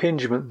and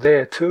impingement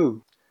there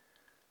too.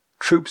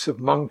 Troops of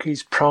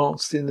monkeys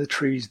pranced in the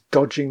trees,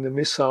 dodging the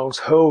missiles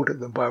hurled at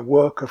them by a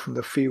worker from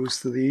the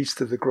fields to the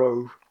east of the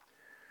grove.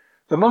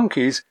 The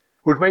monkeys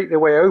would make their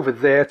way over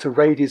there to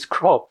raid his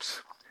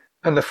crops,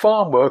 and the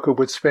farm worker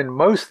would spend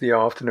most of the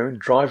afternoon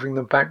driving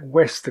them back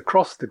west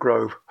across the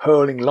grove,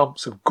 hurling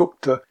lumps of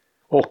Gupta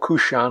or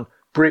Kushan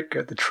brick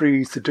at the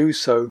trees to do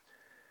so.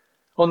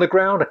 On the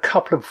ground, a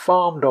couple of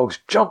farm dogs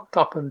jumped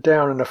up and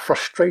down in a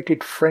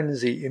frustrated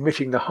frenzy,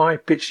 emitting the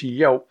high-pitched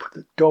yelp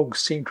that dogs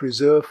seem to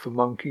reserve for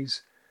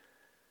monkeys.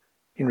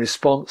 In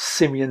response,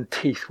 simian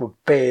teeth were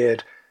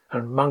bared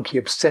and monkey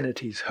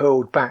obscenities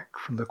hurled back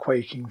from the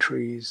quaking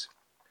trees.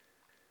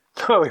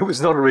 No, it was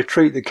not a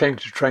retreat that came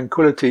to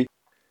tranquillity.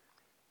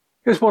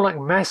 It was more like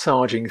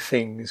massaging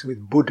things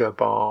with Buddha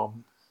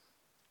balm.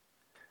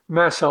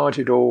 Massage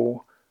it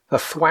all, the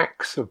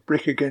thwacks of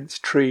brick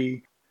against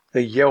tree,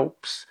 the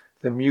yelps,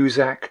 the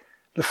muzak,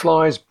 the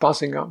flies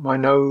buzzing up my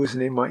nose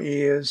and in my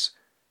ears,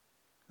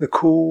 the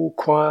cool,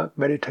 quiet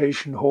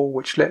meditation hall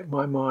which let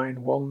my mind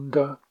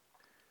wander,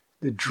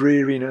 the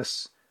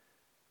dreariness,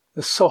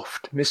 the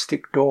soft,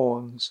 mystic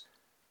dawns,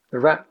 the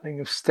rattling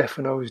of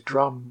Stefano's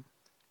drum,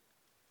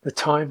 the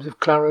times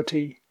of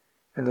clarity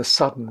and the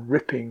sudden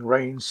ripping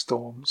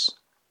rainstorms.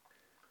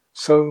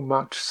 So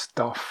much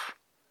stuff.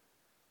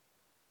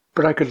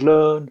 But I could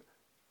learn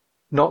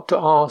not to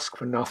ask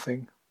for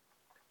nothing.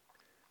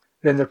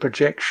 Then the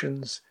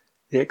projections,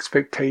 the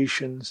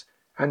expectations,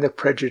 and the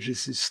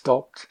prejudices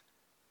stopped.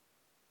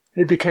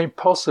 It became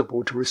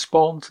possible to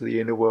respond to the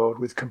inner world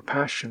with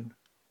compassion,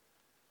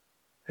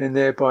 and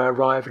thereby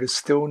arrive at a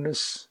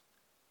stillness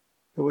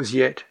that was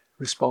yet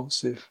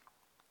responsive.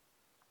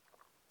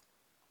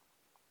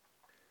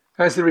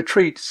 As the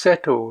retreat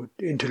settled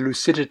into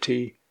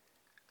lucidity,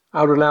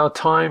 I would allow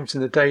times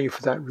in the day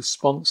for that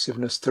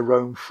responsiveness to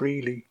roam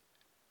freely.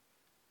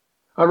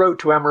 I wrote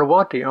to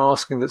Amravati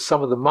asking that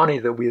some of the money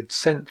that we had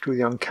sent through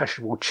the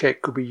uncashable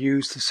cheque could be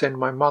used to send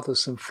my mother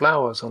some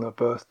flowers on her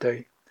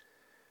birthday.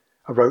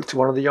 I wrote to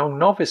one of the young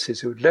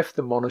novices who had left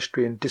the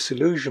monastery in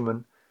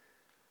disillusionment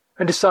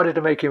and decided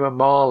to make him a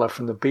mala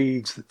from the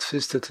beads that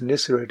Sister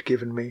Tanissa had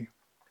given me.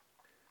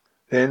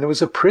 Then there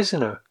was a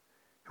prisoner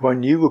who I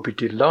knew would be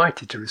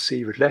delighted to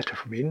receive a letter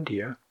from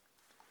India.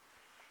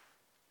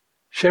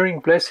 Sharing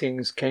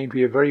blessings came to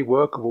be a very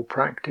workable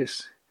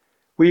practice.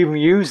 We even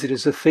used it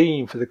as a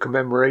theme for the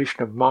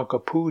commemoration of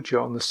Magha Puja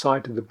on the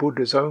site of the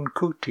Buddha's own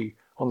kuti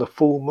on the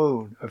full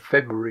moon of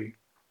February.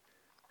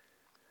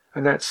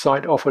 And that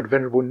site offered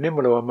Venerable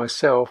Nimalo and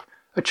myself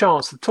a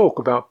chance to talk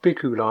about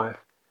bhikkhu life.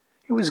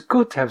 It was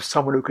good to have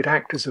someone who could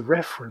act as a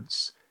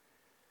reference,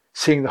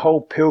 seeing the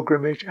whole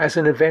pilgrimage as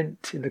an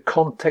event in the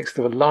context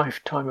of a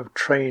lifetime of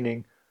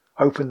training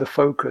opened the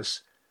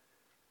focus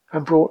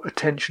and brought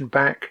attention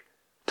back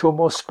to a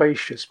more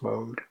spacious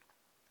mode.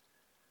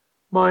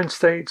 Mind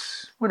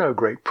states were no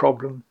great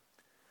problem.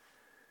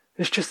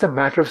 It's just a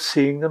matter of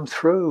seeing them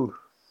through.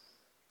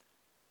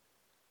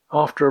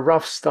 After a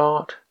rough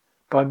start,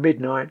 by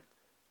midnight,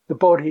 the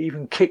body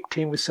even kicked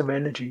in with some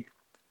energy.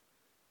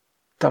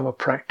 Dhamma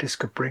practice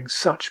could bring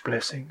such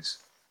blessings.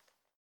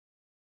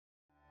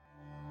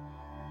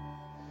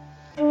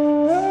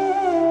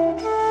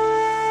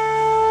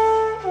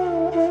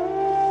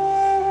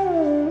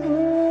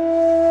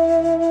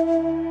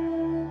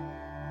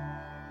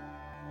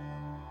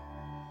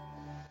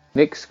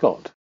 Nick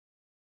Scott.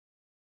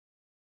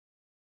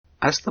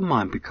 As the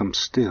mind becomes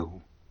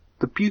still,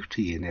 the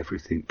beauty in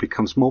everything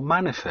becomes more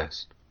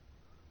manifest.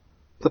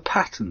 The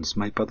patterns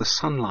made by the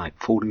sunlight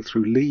falling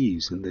through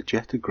leaves in the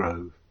Jeta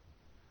Grove,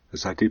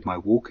 as I did my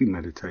walking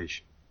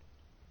meditation.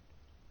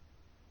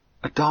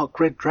 A dark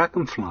red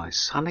dragonfly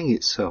sunning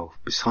itself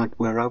beside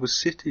where I was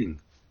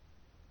sitting.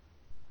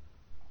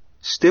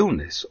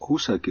 Stillness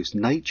also gives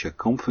nature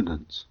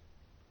confidence.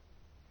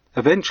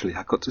 Eventually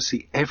I got to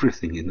see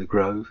everything in the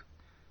grove,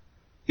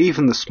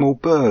 even the small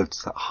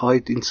birds that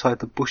hide inside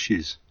the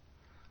bushes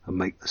and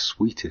make the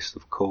sweetest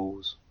of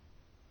calls.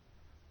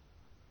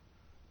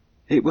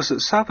 It was at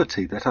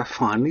Savatthi that I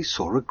finally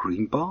saw a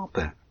green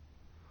barbet,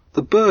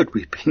 the bird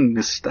we'd been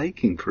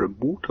mistaking for a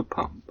water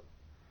pump.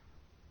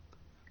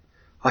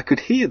 I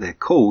could hear their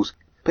calls,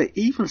 but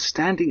even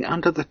standing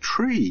under the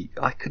tree,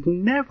 I could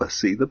never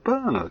see the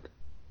bird.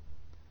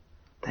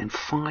 Then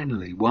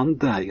finally, one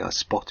day I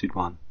spotted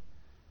one,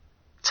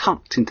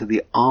 tucked into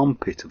the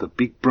armpit of a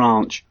big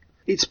branch,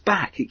 its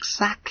back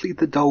exactly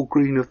the dull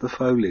green of the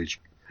foliage,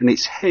 and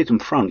its head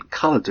and front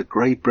coloured a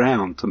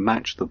grey-brown to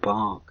match the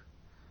bark.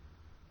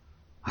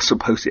 I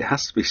suppose it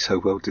has to be so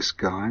well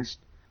disguised,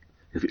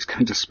 if it's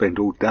going to spend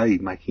all day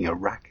making a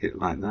racket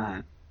like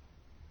that.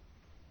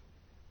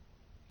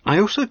 I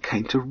also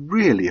came to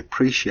really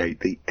appreciate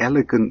the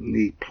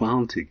elegantly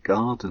planted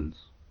gardens.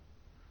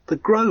 The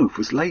grove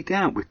was laid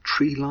out with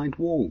tree-lined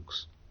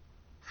walks,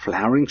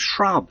 flowering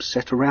shrubs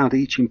set around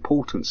each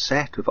important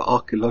set of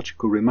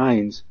archaeological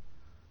remains,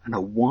 and a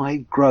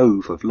wide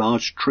grove of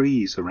large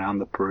trees around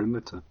the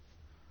perimeter.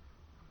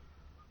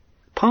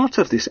 Part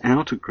of this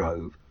outer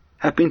grove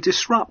had been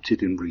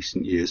disrupted in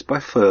recent years by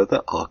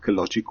further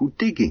archaeological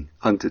digging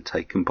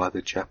undertaken by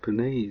the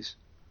Japanese.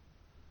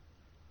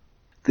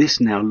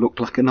 This now looked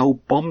like an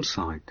old bomb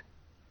site,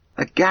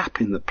 a gap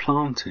in the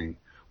planting,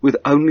 with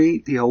only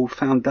the old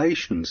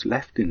foundations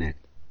left in it.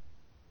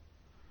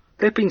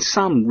 There had been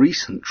some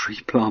recent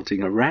tree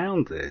planting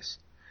around this,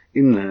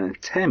 in an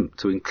attempt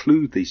to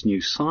include these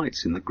new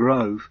sites in the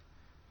grove,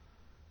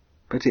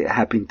 but it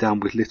had been done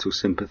with little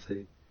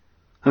sympathy,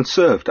 and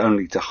served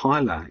only to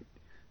highlight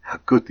how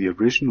good the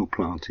original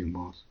planting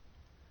was.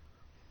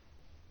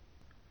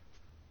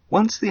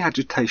 Once the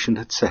agitation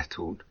had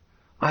settled,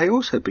 I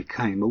also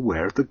became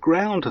aware of the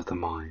ground of the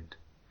mind,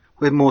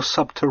 where more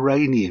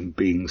subterranean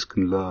beings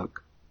can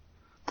lurk,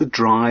 the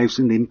drives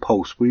and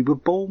impulse we were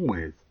born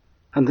with,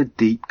 and the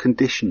deep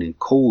conditioning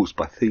caused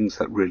by things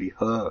that really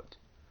hurt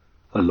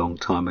a long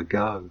time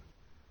ago.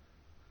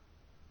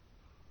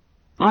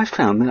 I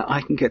found that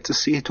I can get to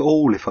see it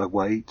all if I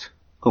wait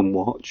and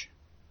watch.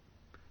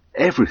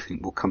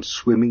 Everything will come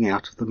swimming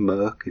out of the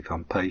murk if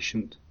I'm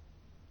patient.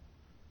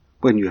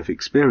 When you have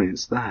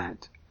experienced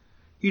that,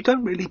 you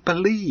don't really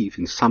believe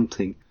in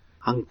something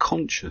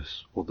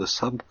unconscious or the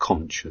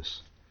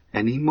subconscious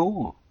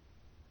anymore.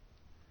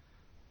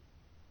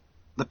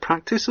 The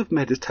practice of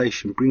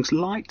meditation brings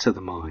light to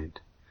the mind.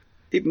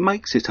 It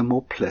makes it a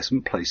more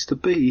pleasant place to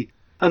be,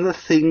 and the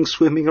things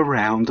swimming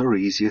around are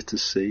easier to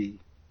see.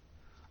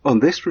 On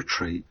this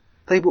retreat,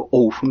 they were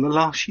all from the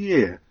last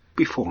year,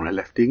 before I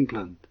left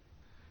England.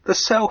 The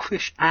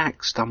selfish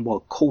acts done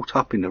while caught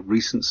up in the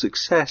recent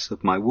success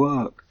of my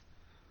work,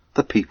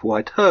 the people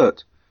I'd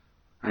hurt,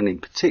 and in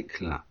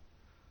particular,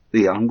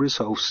 the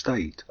unresolved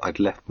state I'd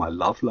left my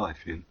love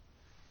life in.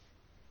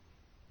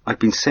 I'd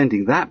been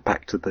sending that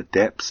back to the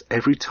depths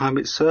every time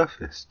it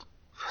surfaced,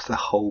 for the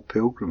whole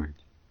pilgrimage.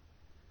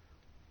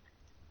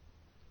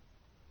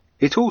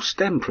 It all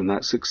stemmed from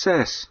that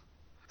success.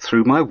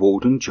 Through my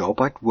warden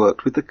job, I'd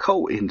worked with the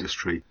coal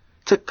industry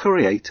to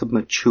create a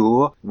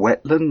mature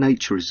wetland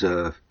nature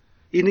reserve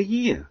in a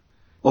year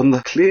on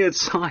the cleared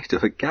site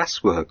of a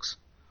gasworks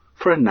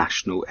for a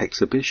national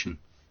exhibition,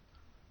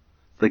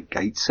 the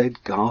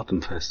Gateshead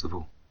Garden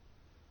Festival.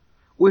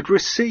 We'd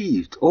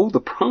received all the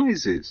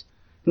prizes,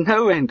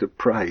 no end of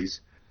praise,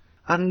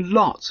 and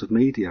lots of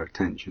media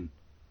attention.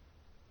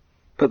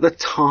 But the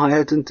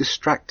tired and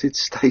distracted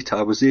state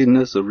I was in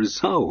as a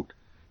result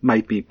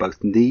made me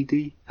both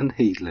needy and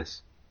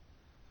heedless.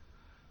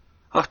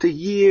 After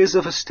years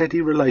of a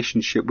steady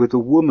relationship with a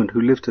woman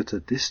who lived at a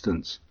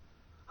distance,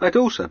 I'd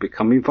also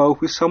become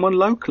involved with someone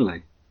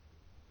locally.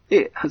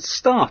 It had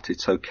started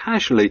so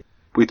casually,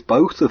 with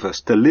both of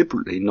us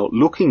deliberately not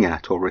looking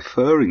at or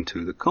referring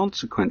to the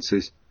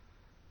consequences.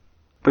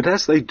 But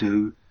as they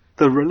do,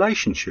 the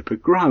relationship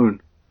had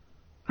grown,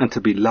 and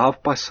to be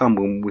loved by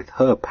someone with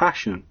her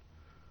passion,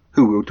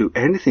 who will do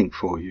anything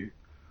for you,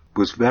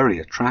 was very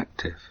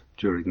attractive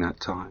during that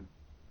time.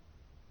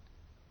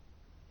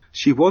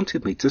 She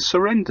wanted me to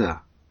surrender,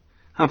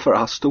 and for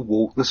us to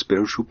walk the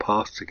spiritual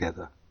path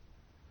together,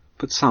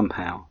 but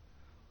somehow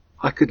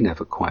I could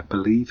never quite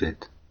believe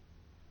it.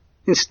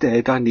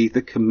 Instead, I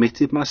neither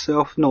committed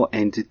myself nor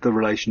ended the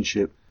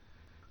relationship.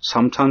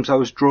 Sometimes I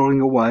was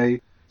drawing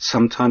away,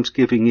 sometimes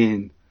giving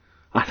in,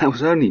 and I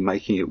was only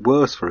making it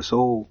worse for us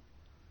all.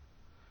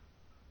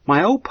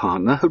 My old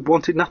partner had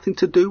wanted nothing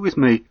to do with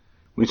me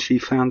when she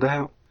found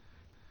out,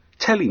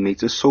 telling me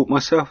to sort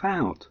myself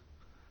out,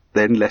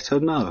 then let her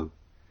know,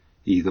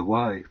 either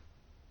way.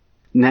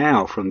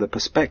 Now, from the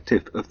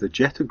perspective of the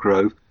Jeta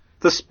Grove,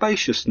 the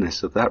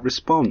spaciousness of that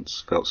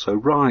response felt so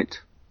right.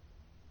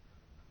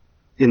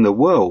 In the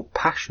world,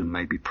 passion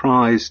may be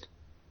prized,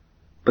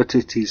 but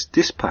it is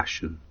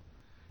dispassion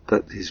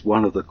that is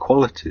one of the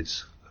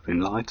qualities of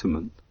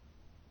enlightenment.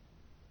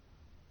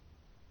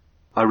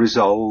 I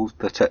resolved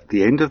that at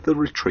the end of the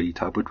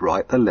retreat I would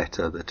write the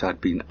letter that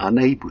I'd been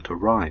unable to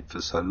write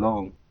for so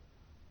long.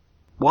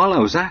 While I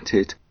was at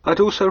it, I'd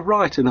also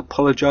write and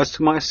apologise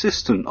to my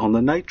assistant on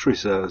the nature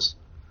reserves,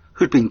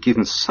 who'd been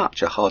given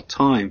such a hard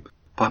time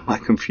by my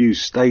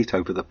confused state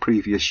over the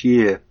previous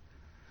year,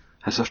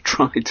 as I've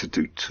tried to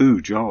do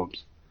 2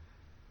 jobs.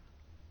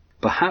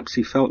 Perhaps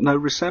he felt no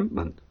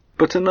resentment,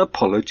 but an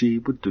apology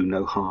would do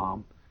no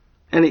harm,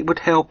 and it would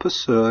help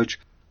assuage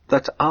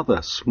that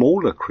other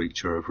smaller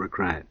creature of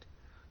regret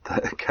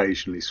that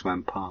occasionally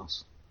swam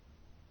past.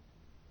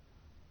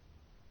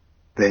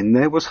 Then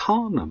there was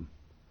Harnham.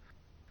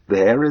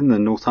 There in the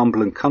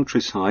Northumberland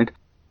countryside,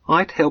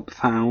 I'd helped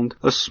found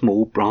a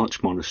small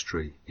branch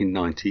monastery in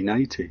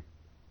 1980.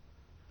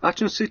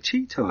 Ajahn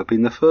Sucitto had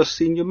been the first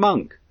senior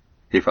monk,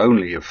 if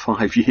only of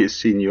 5 years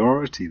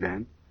seniority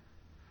then.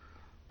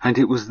 And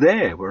it was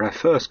there where I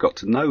first got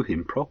to know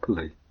him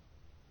properly.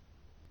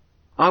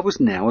 I was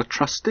now a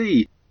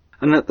trustee,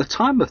 and at the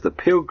time of the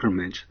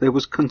pilgrimage there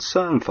was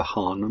concern for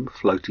Harnham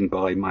floating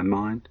by in my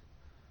mind.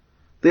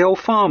 The old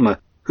farmer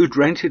who'd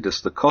rented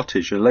us the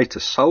cottage and later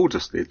sold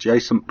us the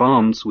adjacent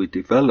barns we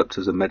developed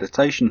as a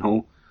meditation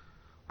hall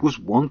was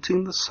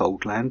wanting the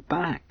sold land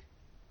back,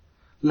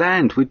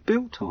 land we'd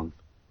built on.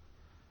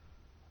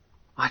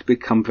 I'd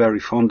become very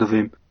fond of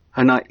him,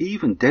 and I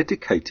even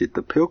dedicated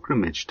the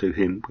pilgrimage to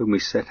him when we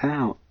set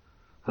out,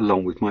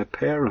 along with my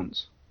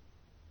parents.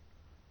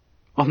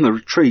 On the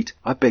retreat,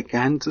 I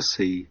began to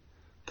see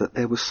that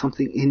there was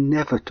something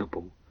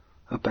inevitable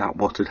about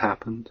what had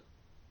happened.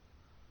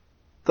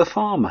 The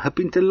farmer had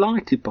been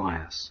delighted by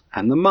us,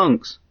 and the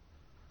monks,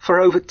 for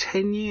over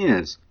 10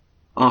 years.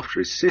 After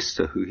his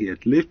sister, who he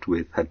had lived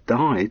with, had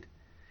died,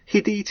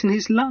 he'd eaten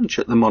his lunch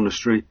at the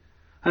monastery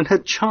and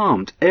had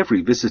charmed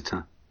every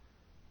visitor.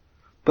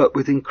 But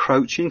with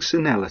encroaching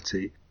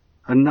senility,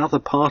 another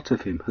part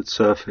of him had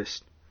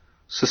surfaced,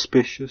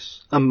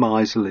 suspicious and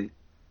miserly,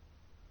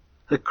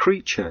 a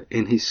creature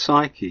in his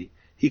psyche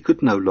he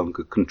could no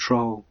longer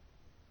control.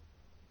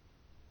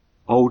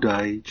 Old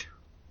age,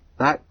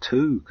 that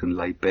too can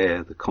lay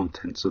bare the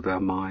contents of our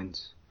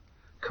minds,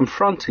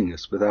 confronting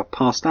us with our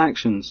past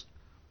actions,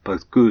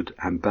 both good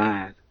and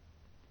bad.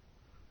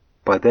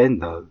 By then,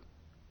 though,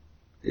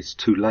 it's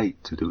too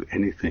late to do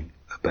anything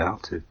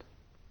about it.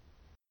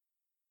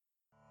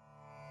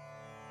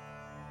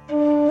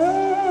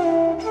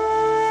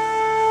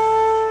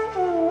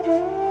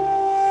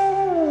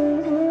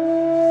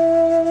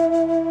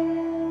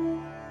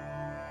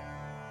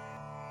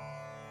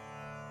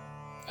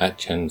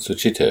 Ajahn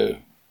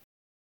Sucitto.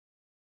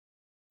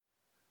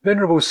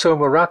 Venerable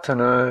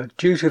Somaratana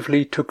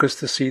dutifully took us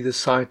to see the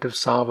site of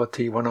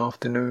Savatthi one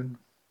afternoon.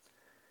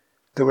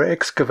 There were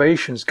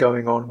excavations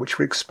going on which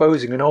were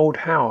exposing an old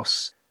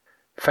house,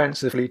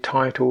 fancifully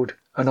titled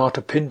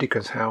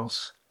Anathapindika's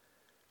house.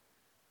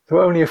 There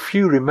were only a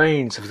few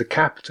remains of the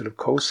capital of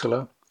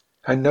Kosala,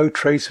 and no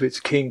trace of its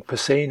king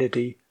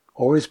Pasenadi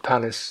or his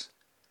palace.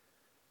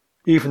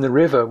 Even the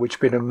river, which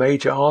had been a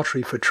major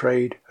artery for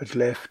trade, had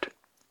left.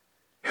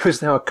 It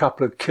was now a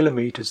couple of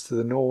kilometres to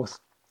the north.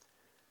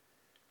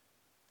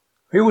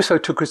 He also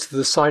took us to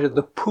the site of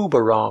the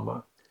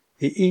Pubarama,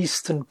 the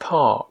eastern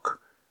park,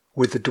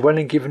 with the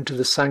dwelling given to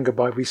the Sangha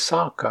by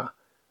Visakha,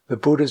 the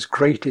Buddha's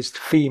greatest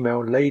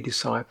female lay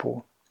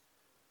disciple.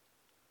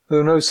 There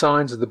were no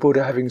signs of the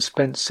Buddha having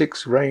spent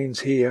 6 reigns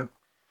here.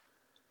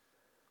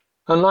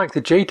 Unlike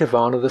the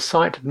Jetavana, the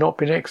site had not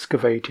been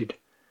excavated,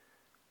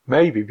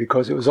 maybe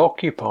because it was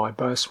occupied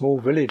by a small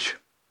village.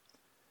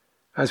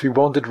 As we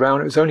wandered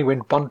round, it was only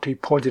when Bunty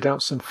pointed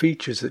out some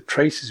features that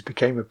traces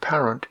became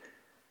apparent.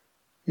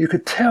 You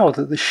could tell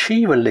that the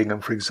Shiva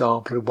Lingam, for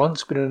example, had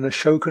once been an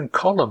Ashokan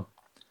column.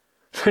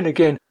 Then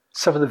again,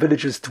 some of the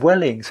villagers'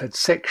 dwellings had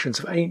sections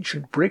of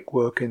ancient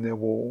brickwork in their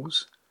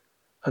walls,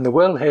 and the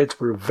wellheads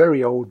were of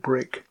very old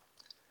brick.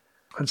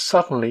 And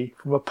suddenly,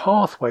 from a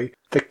pathway,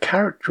 the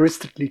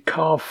characteristically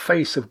carved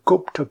face of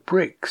Gupta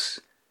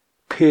bricks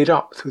peered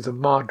up through the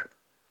mud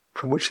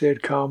from which they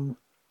had come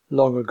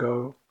long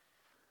ago.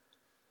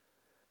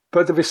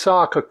 But the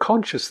Visakha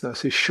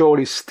consciousness is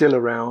surely still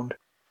around,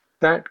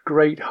 that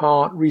great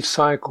heart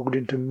recycled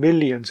into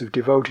millions of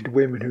devoted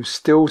women who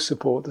still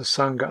support the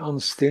Sangha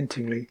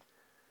unstintingly.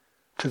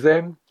 To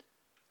them,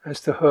 as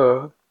to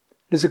her,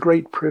 it is a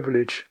great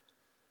privilege.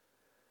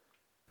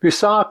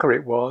 Visakha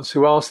it was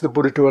who asked the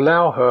Buddha to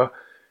allow her,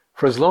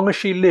 for as long as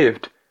she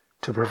lived,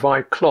 to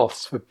provide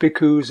cloths for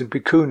bhikkhus and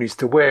bhikkhunis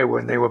to wear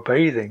when they were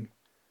bathing,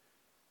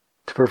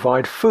 to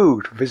provide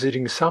food for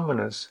visiting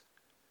samanas,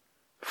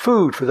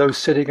 food for those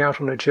setting out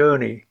on a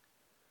journey,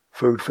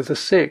 food for the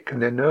sick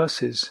and their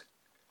nurses,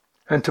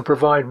 and to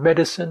provide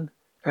medicine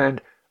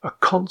and a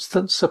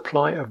constant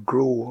supply of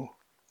gruel.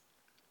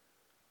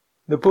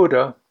 The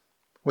Buddha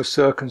was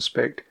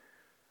circumspect.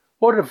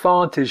 What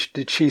advantage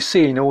did she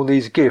see in all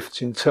these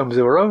gifts in terms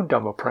of her own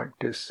Dhamma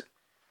practice?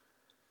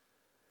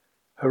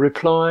 Her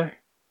reply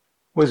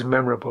was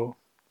memorable.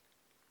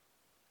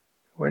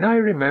 When I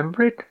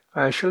remember it,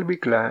 I shall be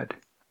glad.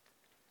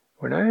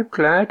 When I am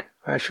glad,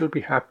 I shall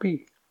be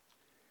happy.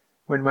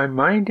 When my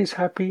mind is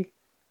happy,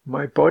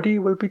 my body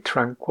will be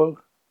tranquil.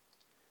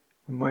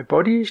 When my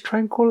body is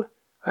tranquil,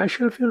 I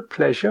shall feel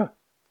pleasure.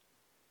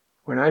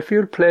 When I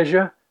feel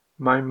pleasure,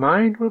 my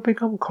mind will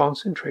become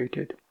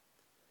concentrated.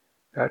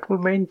 That will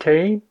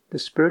maintain the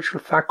spiritual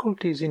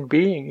faculties in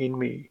being in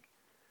me,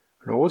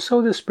 and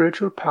also the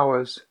spiritual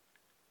powers,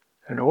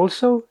 and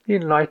also the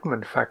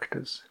enlightenment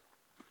factors.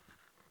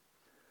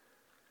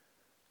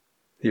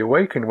 The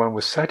awakened one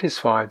was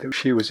satisfied that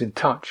she was in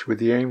touch with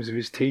the aims of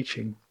his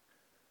teaching.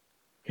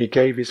 He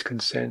gave his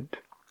consent.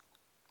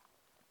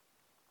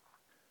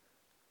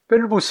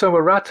 Venerable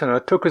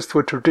Somaratana took us to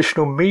a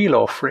traditional meal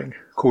offering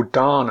called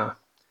Dana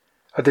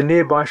at the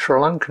nearby Sri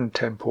Lankan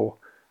temple,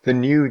 the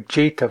new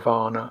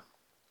Jetavana.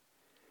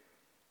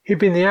 He'd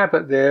been the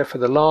abbot there for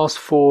the last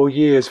 4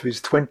 years of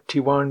his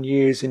 21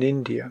 years in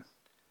India,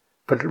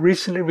 but had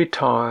recently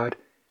retired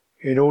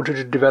in order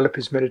to develop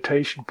his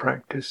meditation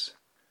practice.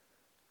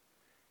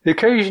 The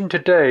occasion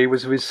today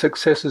was of his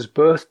successor's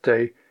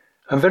birthday,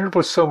 and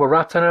Venerable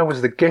Somaratana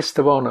was the guest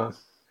of honour.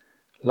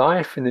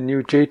 Life in the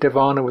new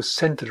Jetavana was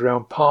centred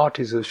around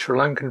parties of Sri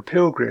Lankan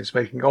pilgrims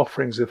making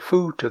offerings of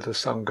food to the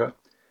Sangha,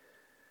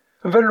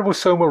 and Venerable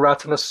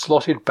Somaratana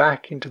slotted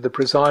back into the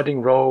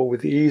presiding role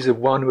with the ease of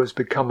one who has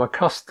become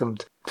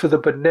accustomed to the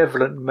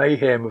benevolent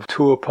mayhem of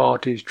tour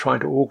parties trying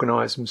to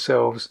organise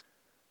themselves.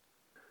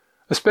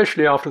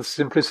 Especially after the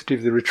simplicity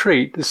of the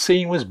retreat, the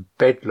scene was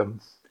bedlam.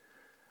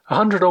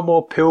 100 or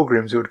more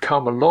pilgrims who had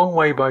come a long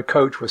way by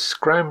coach were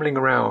scrambling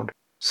around,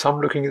 some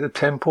looking at the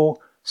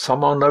temple,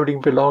 some unloading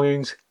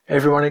belongings,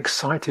 everyone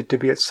excited to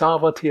be at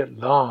Savatthi at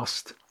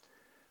last.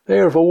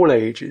 They were of all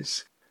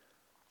ages.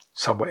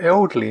 Some were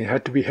elderly and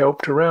had to be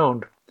helped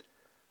around.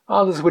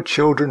 Others were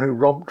children who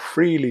romped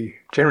freely,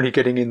 generally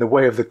getting in the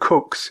way of the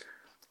cooks,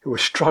 who were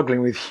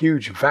struggling with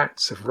huge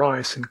vats of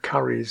rice and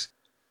curries.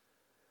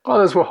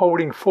 Others were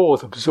holding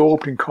forth,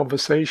 absorbed in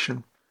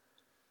conversation.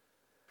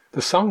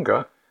 The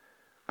Sangha,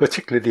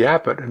 particularly the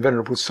abbot and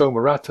Venerable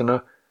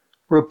Somaratana,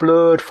 were a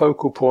blurred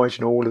focal point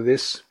in all of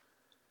this,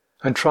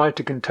 and tried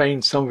to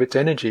contain some of its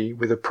energy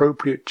with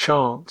appropriate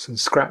chants and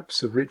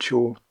scraps of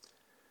ritual.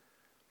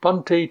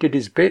 Bhante did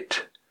his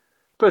bit,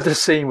 but the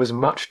scene was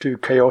much too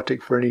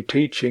chaotic for any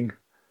teaching.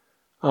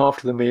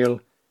 After the meal,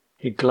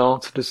 he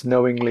glanced at us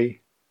knowingly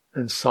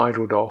and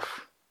sidled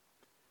off.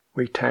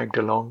 We tagged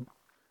along.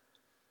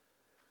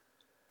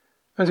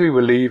 As we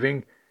were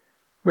leaving,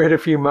 we had a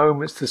few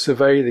moments to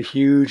survey the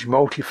huge,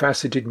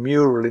 multifaceted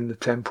mural in the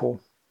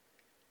temple.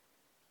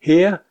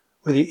 Here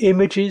were the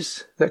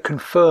images that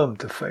confirmed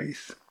the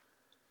faith.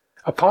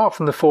 Apart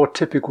from the 4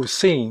 typical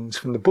scenes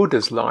from the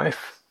Buddha's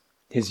life,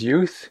 his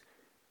youth,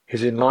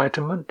 his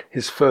enlightenment,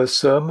 his first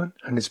sermon,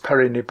 and his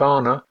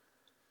parinibbana,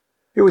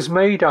 it was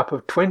made up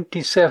of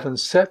 27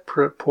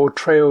 separate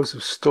portrayals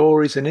of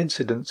stories and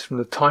incidents from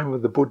the time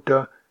of the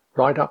Buddha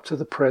right up to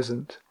the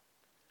present.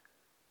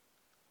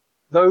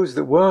 Those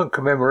that weren't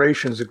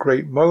commemorations of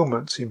great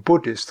moments in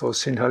Buddhist or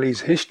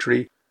Sinhalese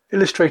history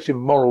illustrated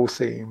moral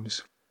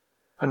themes.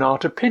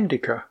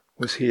 Anathapindika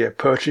was here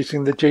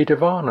purchasing the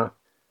Jetavana.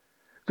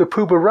 The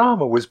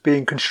Pubarama was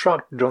being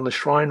constructed on the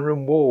shrine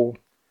room wall.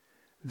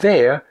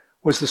 There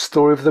was the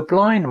story of the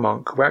blind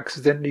monk who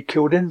accidentally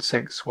killed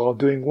insects while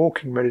doing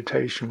walking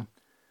meditation.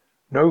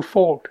 No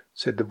fault,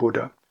 said the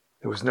Buddha.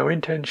 There was no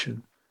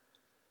intention.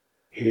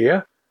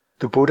 Here,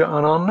 the Buddha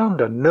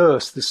Ananda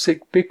nursed the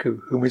sick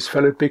bhikkhu whom his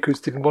fellow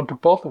bhikkhus didn't want to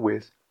bother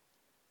with.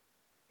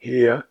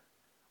 Here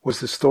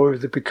was the story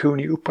of the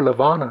bhikkhuni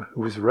Upalavana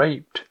who was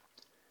raped,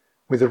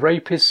 with the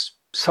rapist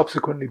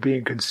subsequently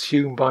being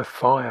consumed by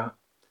fire.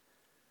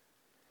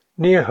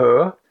 Near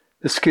her,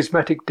 the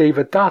schismatic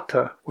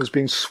Devadatta was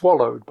being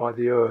swallowed by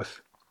the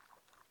earth.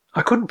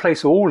 I couldn't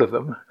place all of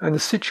them, and the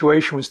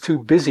situation was too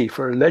busy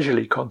for a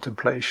leisurely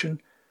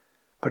contemplation,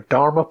 but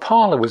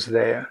Dharmapala was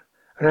there,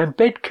 and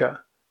Ambedkar,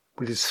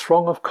 with his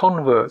throng of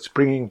converts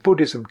bringing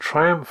Buddhism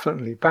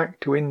triumphantly back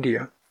to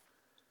India.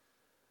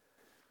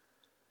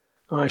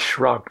 I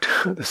shrugged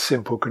at the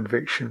simple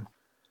conviction.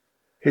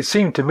 It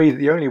seemed to me that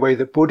the only way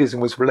that Buddhism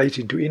was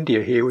related to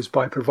India here was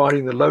by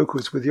providing the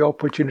locals with the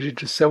opportunity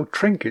to sell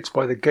trinkets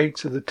by the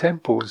gates of the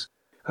temples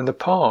and the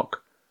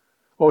park,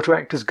 or to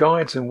act as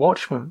guides and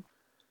watchmen.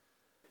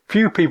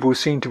 Few people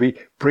seemed to be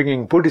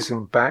bringing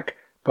Buddhism back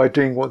by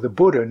doing what the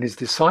Buddha and his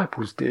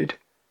disciples did,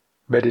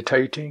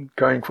 meditating,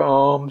 going for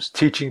alms,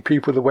 teaching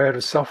people the way out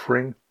of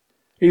suffering.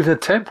 Even the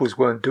temples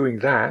weren't doing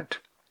that.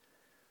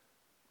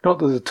 Not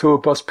that the tour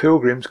bus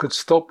pilgrims could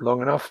stop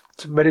long enough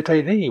to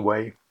meditate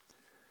anyway.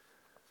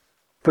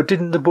 But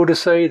didn't the Buddha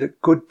say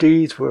that good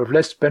deeds were of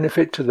less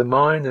benefit to the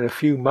mind than a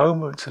few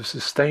moments of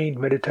sustained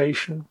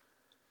meditation?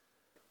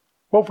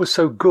 What was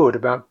so good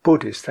about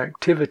Buddhist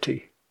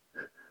activity?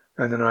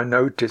 And then I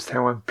noticed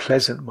how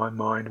unpleasant my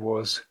mind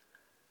was,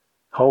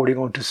 holding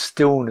on to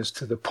stillness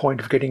to the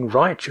point of getting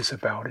righteous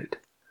about it.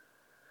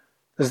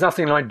 There's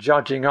nothing like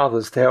judging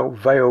others to help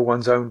veil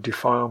one's own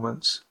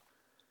defilements.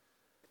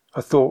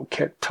 A thought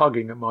kept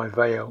tugging at my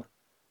veil.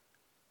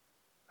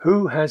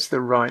 Who has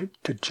the right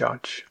to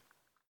judge?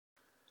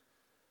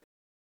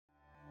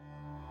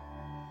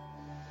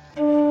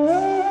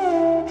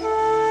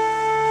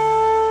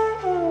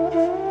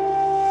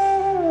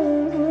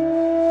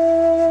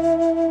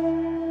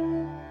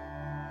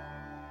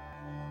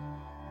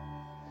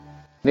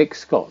 Nick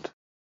Scott.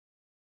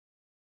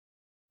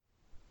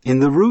 In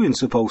the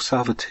ruins of Old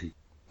Savatthi,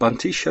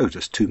 Bhante showed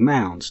us 2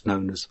 mounds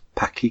known as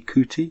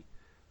Pakikuti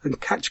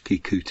and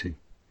Kachkikuti,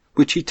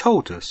 which he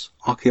told us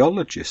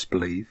archaeologists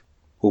believe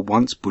were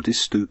once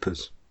Buddhist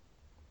stupas,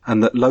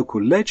 and that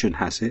local legend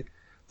has it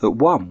that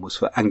one was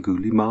for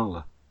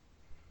Angulimala.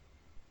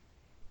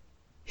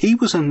 He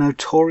was a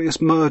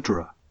notorious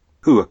murderer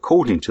who,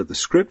 according to the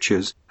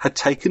scriptures, had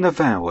taken a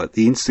vow at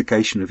the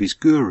instigation of his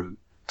guru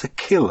to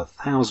kill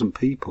 1,000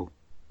 people.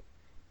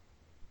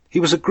 He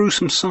was a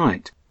gruesome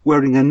sight,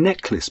 wearing a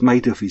necklace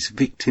made of his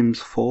victim's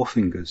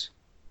forefingers.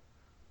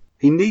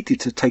 He needed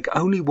to take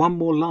only one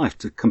more life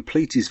to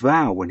complete his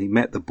vow when he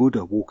met the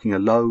Buddha walking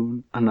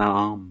alone and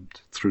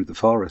unarmed through the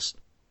forest,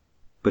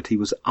 but he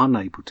was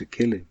unable to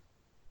kill him.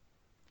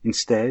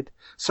 Instead,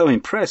 so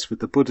impressed with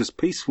the Buddha's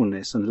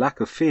peacefulness and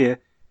lack of fear,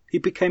 he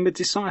became a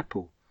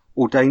disciple,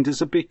 ordained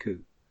as a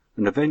bhikkhu,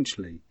 and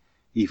eventually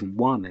even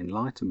won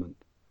enlightenment.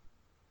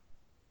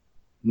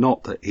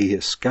 Not that he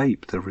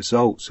escaped the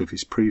results of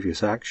his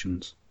previous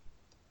actions.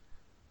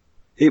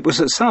 It was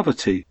at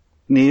Savatthi,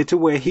 near to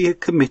where he had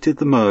committed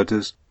the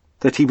murders,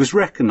 that he was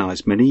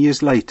recognized many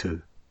years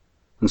later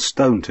and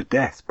stoned to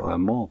death by a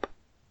mob.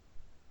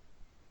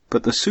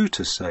 But the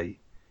suttas say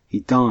he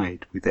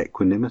died with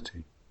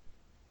equanimity.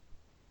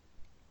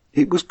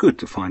 It was good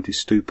to find his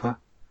stupa,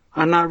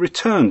 and I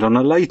returned on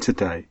a later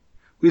day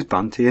with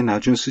Bhante and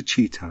Ajahn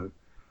Sucitto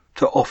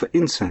to offer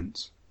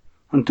incense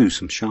and do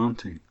some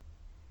chanting.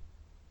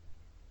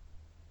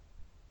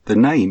 The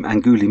name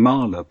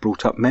Angulimala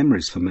brought up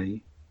memories for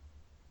me.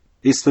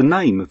 It's the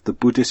name of the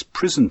Buddhist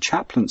prison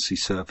chaplaincy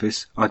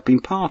service I'd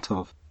been part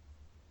of.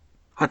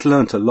 I'd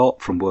learnt a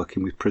lot from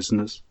working with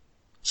prisoners.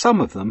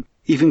 Some of them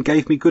even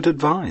gave me good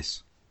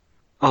advice.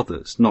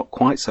 Others, not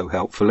quite so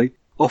helpfully,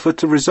 offered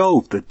to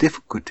resolve the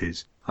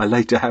difficulties I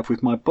later have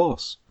with my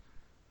boss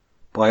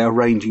by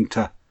arranging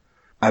to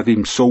have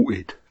him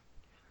sorted.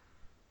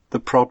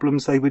 The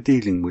problems they were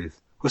dealing with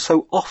were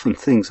so often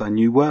things I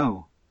knew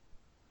well.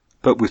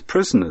 But with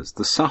prisoners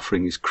the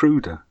suffering is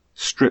cruder,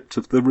 stripped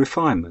of the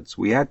refinements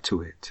we add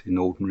to it in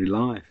ordinary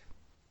life.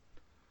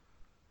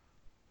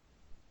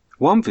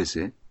 One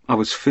visit I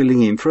was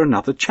filling in for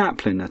another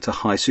chaplain at a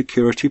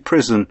high-security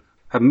prison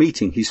and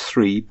meeting his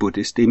 3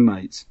 Buddhist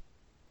inmates.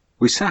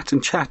 We sat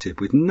and chatted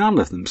with none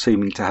of them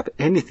seeming to have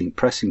anything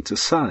pressing to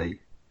say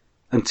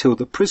until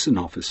the prison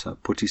officer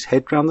put his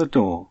head round the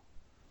door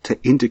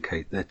to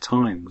indicate their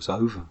time was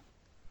over.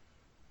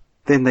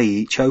 Then they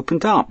each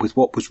opened up with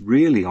what was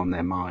really on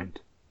their mind.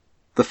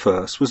 The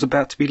first was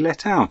about to be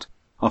let out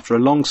after a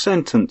long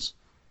sentence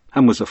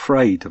and was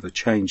afraid of a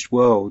changed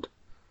world.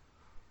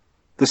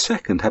 The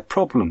second had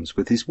problems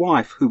with his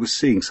wife who was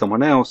seeing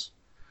someone else.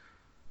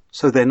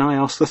 So then I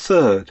asked the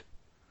third,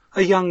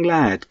 a young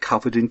lad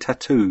covered in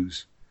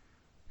tattoos,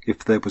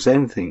 if there was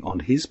anything on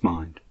his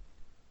mind.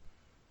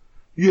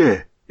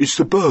 Yeah, it's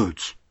the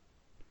birds.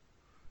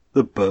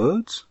 The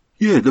birds?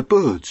 Yeah, the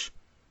birds.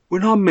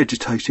 When I'm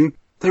meditating,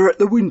 they're at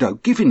the window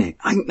giving it,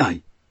 ain't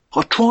they?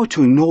 I try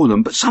to ignore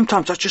them, but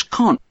sometimes I just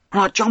can't,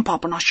 and I jump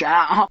up and I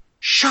shout,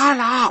 "Shut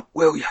up,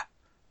 will you?"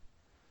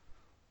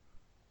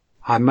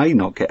 I may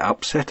not get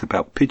upset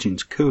about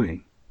pigeons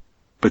cooing,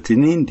 but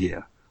in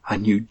India I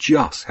knew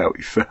just how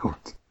it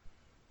felt.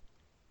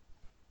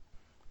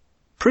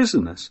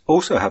 Prisoners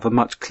also have a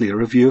much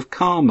clearer view of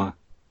karma.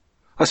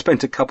 I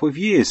spent a couple of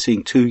years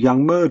seeing 2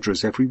 young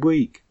murderers every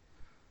week.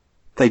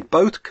 They'd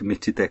both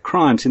committed their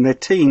crimes in their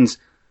teens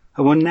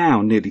and were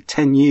now nearly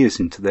 10 years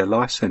into their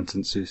life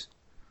sentences.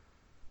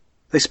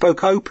 They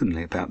spoke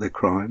openly about their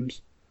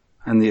crimes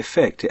and the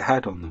effect it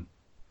had on them.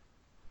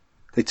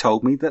 They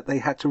told me that they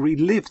had to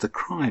relive the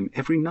crime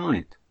every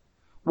night.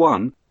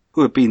 One,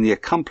 who had been the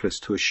accomplice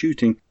to a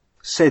shooting,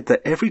 said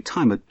that every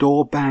time a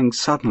door banged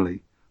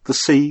suddenly, the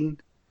scene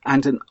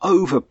and an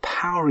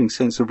overpowering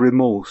sense of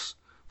remorse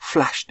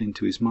flashed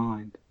into his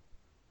mind.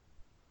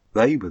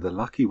 They were the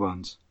lucky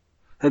ones.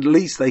 At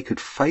least they could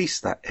face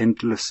that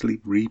endlessly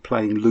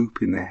replaying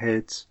loop in their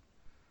heads.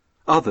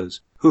 Others,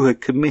 who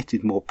had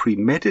committed more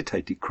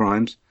premeditated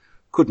crimes,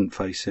 couldn't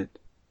face it,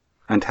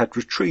 and had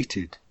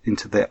retreated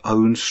into their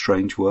own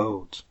strange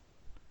worlds.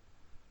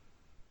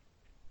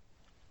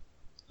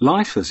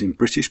 Lifers in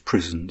British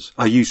prisons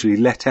are usually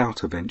let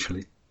out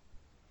eventually.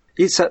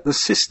 It's at the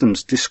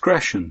system's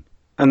discretion,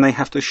 and they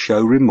have to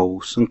show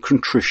remorse and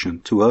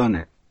contrition to earn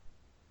it.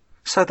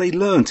 So they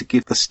learn to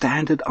give the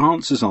standard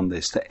answers on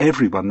this to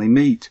everyone they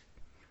meet.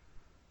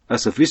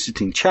 As a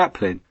visiting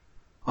chaplain,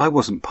 I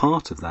wasn't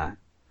part of that,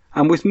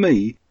 and with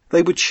me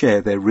they would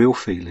share their real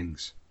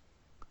feelings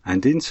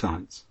and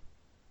insights.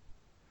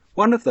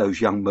 One of those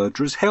young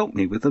murderers helped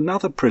me with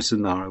another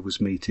prisoner I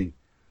was meeting,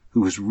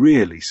 who was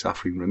really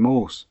suffering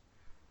remorse.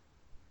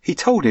 He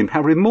told him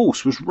how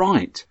remorse was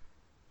right,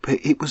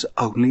 but it was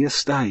only a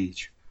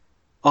stage.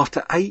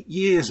 After 8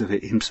 years of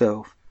it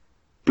himself,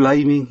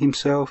 blaming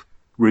himself,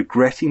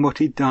 regretting what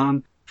he'd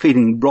done,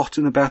 feeling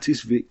rotten about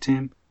his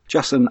victim,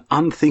 just an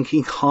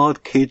unthinking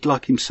hard kid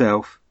like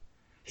himself,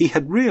 he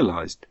had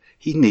realized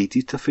he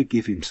needed to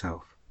forgive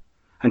himself,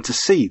 and to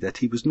see that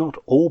he was not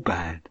all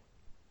bad.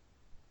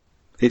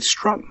 It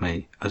struck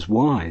me as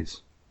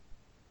wise,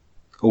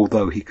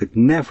 although he could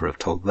never have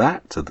told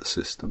that to the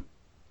system.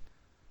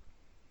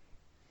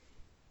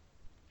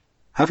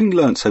 Having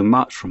learnt so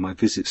much from my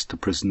visits to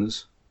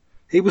prisoners,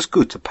 it was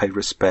good to pay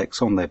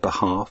respects on their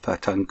behalf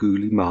at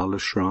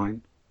Angulimala's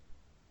shrine.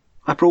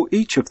 I brought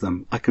each of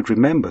them I could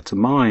remember to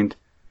mind,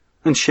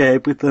 and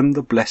shared with them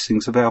the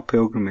blessings of our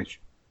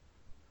pilgrimage.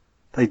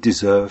 They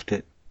deserved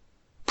it.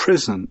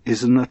 Prison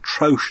is an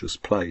atrocious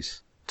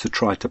place to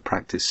try to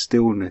practice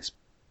stillness,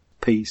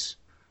 peace,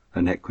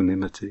 and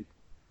equanimity.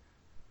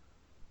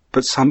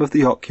 But some of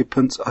the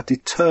occupants are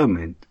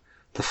determined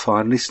to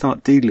finally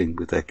start dealing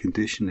with their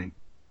conditioning.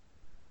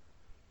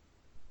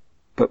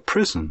 But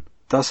prison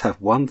does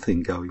have one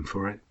thing going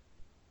for it.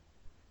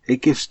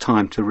 It gives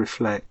time to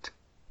reflect.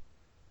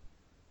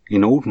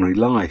 In ordinary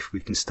life, we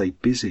can stay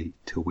busy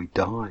till we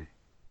die.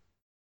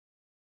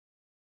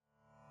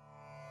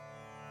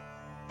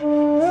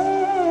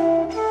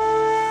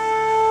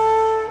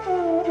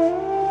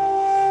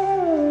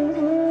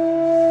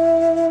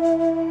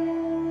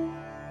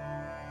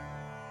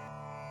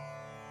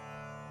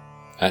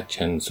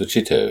 Ajahn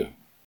Sucitto.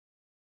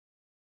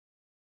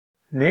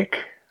 Nick,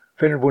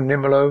 Venerable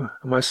Nimalo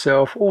and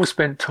myself all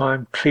spent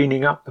time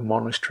cleaning up the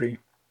monastery.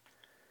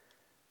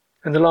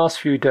 In the last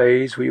few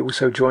days we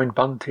also joined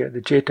Bhante at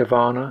the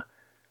Jetavana,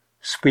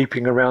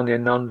 sweeping around the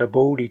Ananda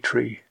Bodhi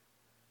tree,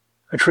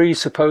 a tree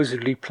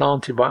supposedly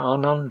planted by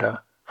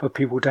Ananda for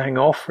people to hang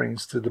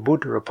offerings to the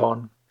Buddha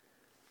upon.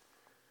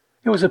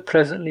 It was a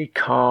pleasantly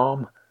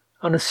calm,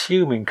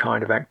 unassuming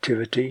kind of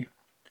activity,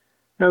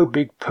 no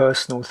big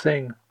personal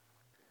thing.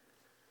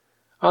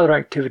 Other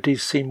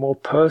activities seem more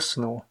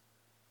personal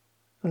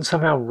and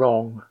somehow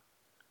wrong.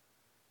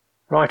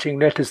 Writing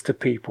letters to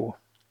people,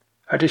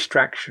 a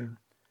distraction.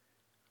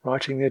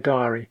 Writing their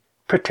diary,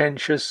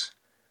 pretentious.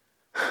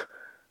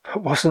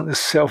 But wasn't the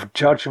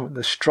self-judgment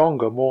the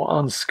stronger, more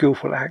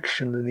unskillful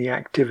action than the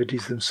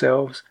activities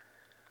themselves?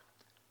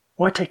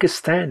 Why take a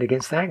stand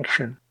against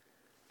action?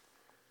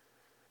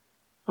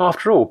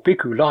 After all,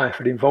 bhikkhu life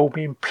had involved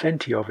me in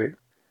plenty of it.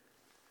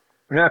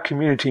 When our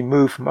community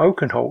moved from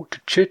Oakenholt to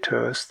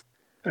Chithurst,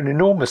 an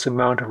enormous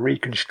amount of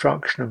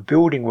reconstruction and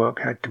building work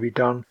had to be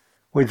done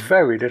with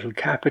very little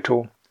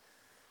capital.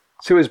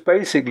 So it was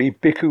basically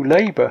bhikkhu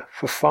labour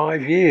for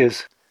 5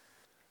 years.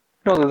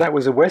 Not that that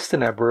was a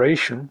Western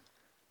aberration.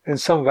 In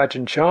some of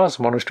Ajahn Chah's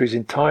monasteries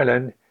in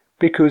Thailand,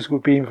 bhikkhus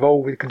would be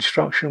involved with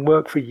construction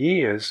work for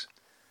years.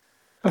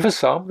 And for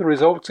some, the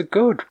results are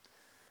good.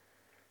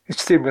 It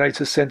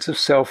stimulates a sense of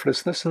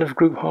selflessness and of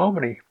group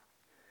harmony.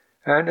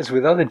 And as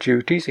with other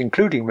duties,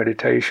 including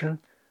meditation,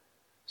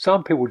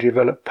 some people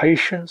develop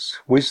patience,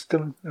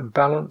 wisdom and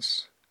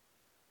balance,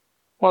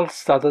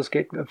 whilst others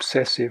get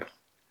obsessive.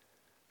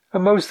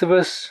 And most of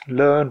us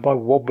learn by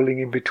wobbling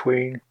in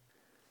between.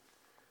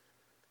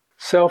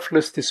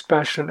 Selfless,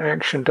 dispassionate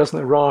action doesn't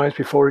arise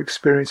before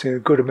experiencing a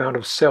good amount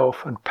of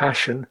self and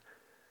passion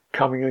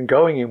coming and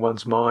going in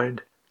one's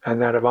mind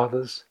and that of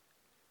others.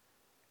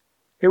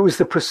 It was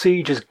the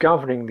procedures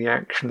governing the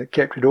action that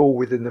kept it all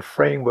within the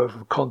framework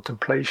of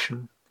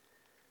contemplation,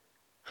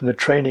 from the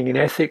training in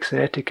ethics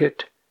and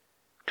etiquette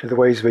to the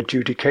ways of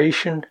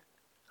adjudication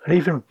and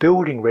even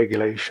building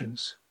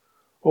regulations.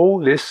 All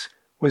this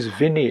was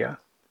Vinaya,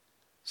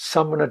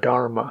 Samana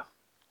Dharma,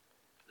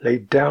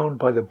 laid down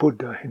by the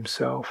Buddha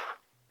himself.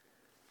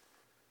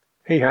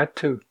 He had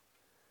to.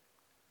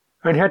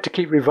 And he had to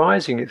keep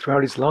revising it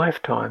throughout his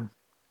lifetime,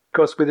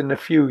 because within a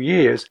few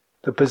years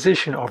the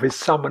position of his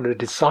Samana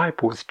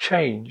disciples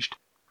changed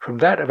from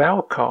that of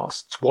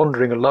outcasts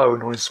wandering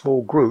alone or in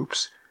small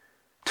groups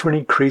to an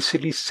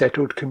increasingly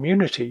settled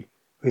community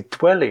with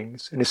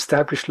dwellings and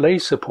established lay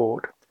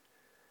support.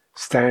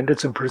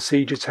 Standards and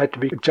procedures had to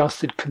be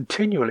adjusted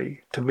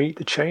continually to meet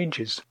the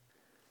changes.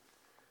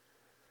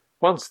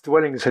 Once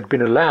dwellings had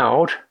been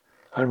allowed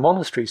and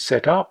monasteries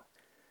set up,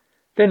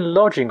 then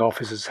lodging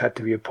officers had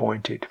to be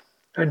appointed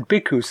and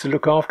bhikkhus to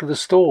look after the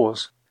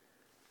stores.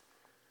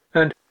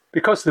 And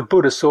because the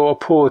Buddha saw a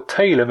poor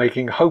tailor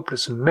making a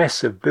hopeless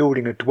mess of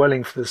building a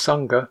dwelling for the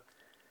Sangha,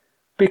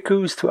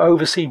 bhikkhus to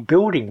oversee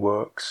building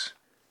works.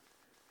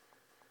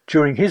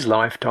 During his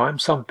lifetime,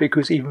 some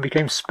bhikkhus even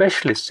became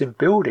specialists in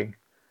building.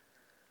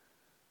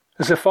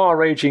 As a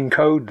far-ranging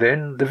code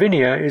then, the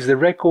Vinaya is the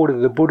record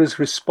of the Buddha's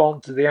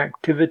response to the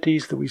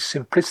activities that we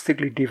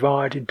simplistically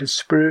divide into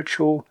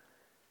spiritual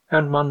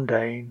and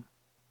mundane.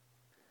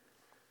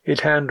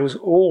 It handles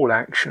all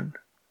action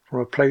from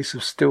a place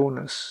of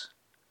stillness,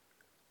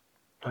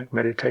 like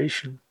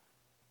meditation.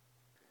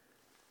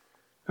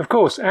 Of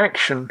course,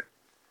 action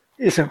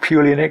isn't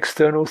purely an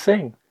external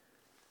thing.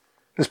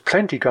 There's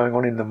plenty going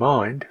on in the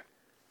mind.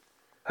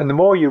 And the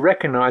more you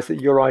recognize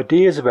that your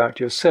ideas about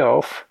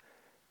yourself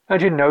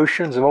and your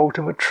notions of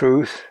ultimate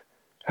truth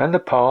and the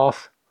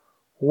path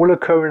all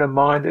occur in a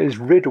mind that is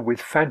riddled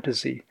with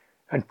fantasy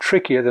and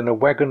trickier than a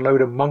wagon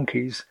load of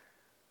monkeys,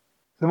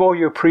 the more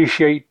you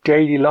appreciate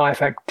daily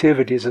life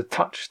activity as a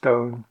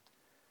touchstone,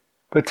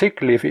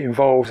 particularly if it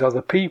involves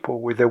other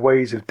people with their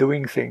ways of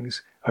doing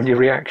things and your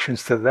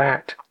reactions to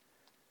that.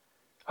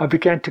 I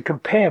began to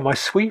compare my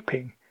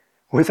sweeping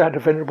with that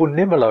of Venerable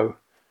Nimalo.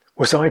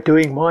 Was I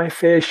doing my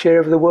fair share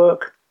of the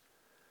work?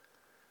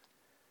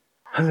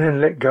 And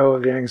then let go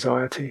of the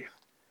anxiety.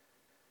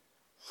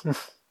 Then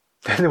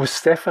there was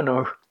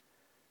Stefano.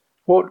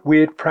 What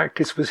weird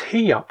practice was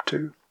he up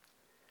to?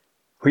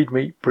 We'd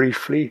meet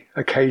briefly,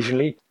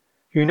 occasionally,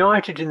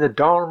 united in the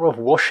dharma of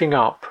washing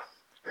up,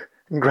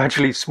 and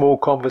gradually small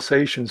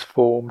conversations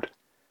formed.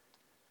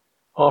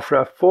 After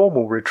our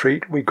formal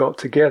retreat, we got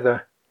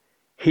together.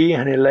 He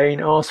and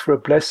Elaine asked for a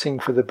blessing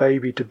for the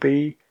baby to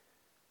be,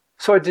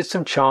 so I did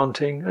some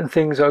chanting and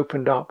things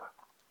opened up.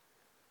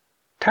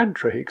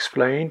 Tantra, he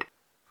explained,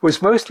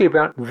 was mostly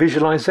about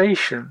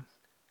visualization,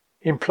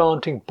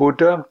 implanting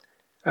Buddha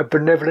and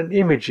benevolent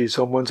images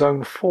on one's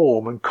own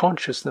form and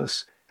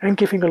consciousness, and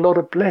giving a lot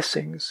of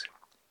blessings.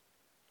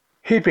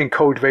 He'd been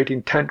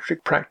cultivating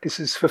tantric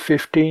practices for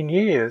 15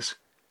 years,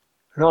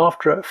 and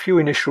after a few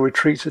initial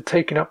retreats had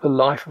taken up the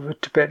life of a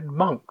Tibetan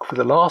monk for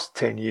the last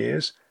 10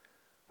 years,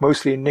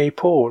 mostly in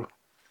Nepal.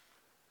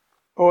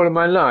 All of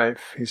my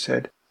life, he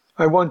said,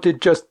 I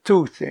wanted just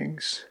 2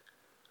 things.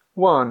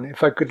 One,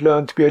 if I could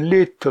learn to be a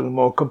little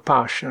more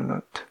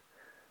compassionate.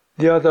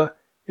 The other,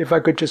 if I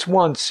could just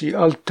once see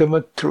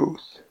ultimate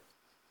truth.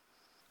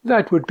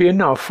 That would be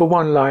enough for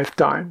one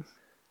lifetime.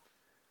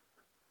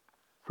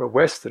 For a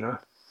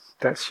Westerner,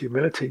 that's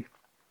humility.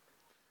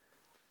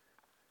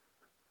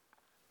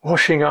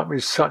 Washing up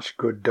is such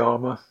good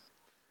Dharma.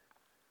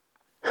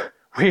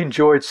 We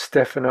enjoyed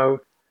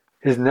Stefano,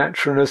 his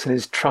naturalness and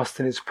his trust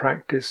in his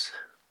practice.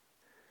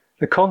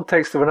 The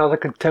context of another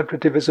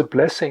contemplative is a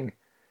blessing,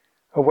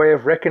 a way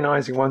of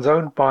recognizing one's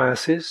own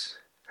biases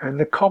and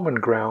the common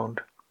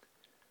ground.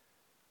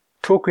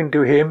 Talking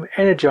to him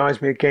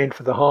energized me again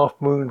for the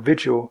half-moon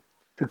vigil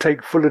to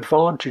take full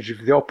advantage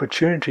of the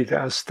opportunity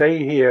that our stay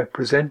here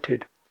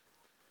presented.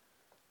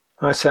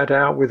 I sat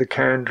out with a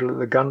candle at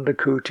the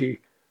Gandhakuti,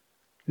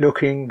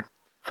 looking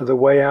for the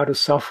way out of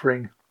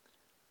suffering,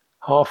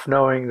 half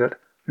knowing that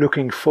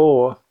looking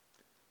for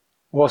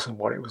wasn't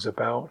what it was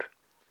about.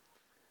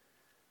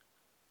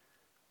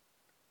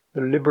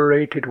 The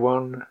liberated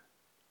one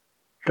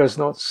does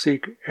not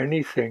seek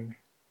anything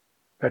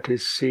that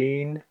is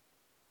seen,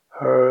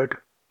 heard,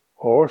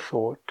 or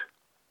thought.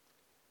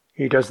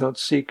 He does not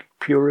seek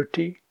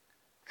purity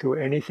through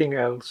anything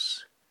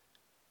else,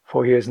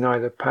 for he has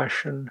neither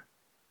passion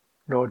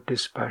nor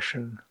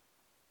dispassion.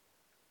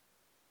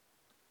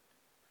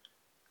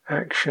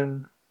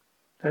 Action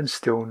and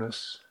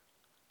stillness.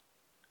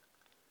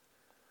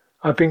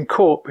 I've been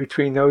caught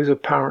between those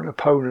apparent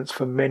opponents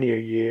for many a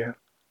year.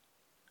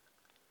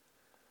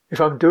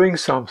 If I'm doing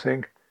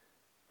something,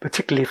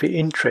 particularly if it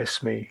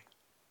interests me,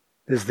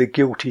 there's the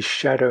guilty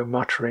shadow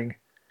muttering,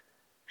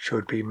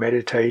 should be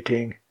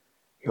meditating,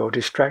 you're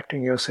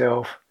distracting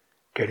yourself,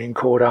 getting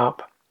caught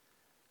up.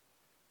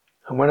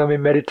 And when I'm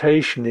in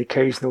meditation, the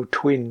occasional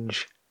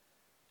twinge,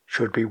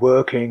 should be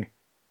working,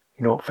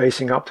 you're not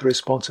facing up to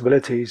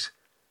responsibilities,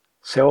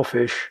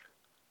 selfish.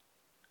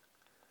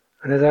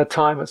 And as our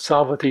time at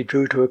Savatthi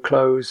drew to a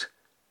close,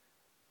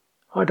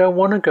 I don't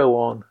want to go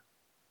on.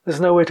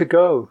 There's nowhere to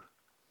go.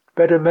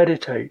 Better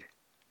meditate.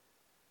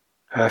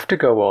 I have to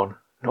go on,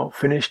 not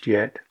finished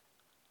yet.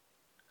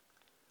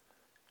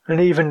 And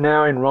even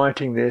now in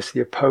writing this,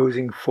 the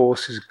opposing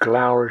forces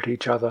glower at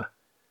each other.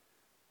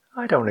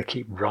 I don't want to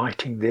keep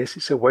writing this,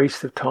 it's a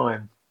waste of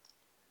time.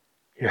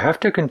 You have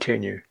to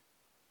continue.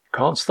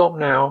 Can't stop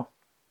now.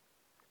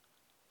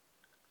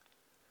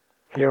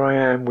 Here I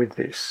am with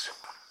this.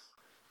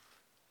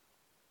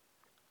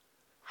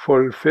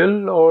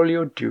 Fulfill all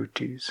your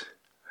duties.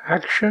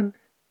 Action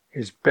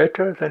is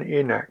better than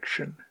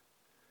inaction.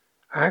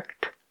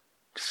 Act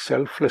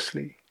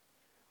selflessly,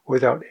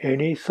 without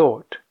any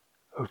thought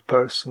of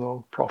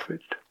personal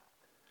profit.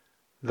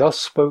 Thus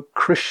spoke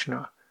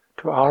Krishna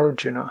to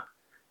Arjuna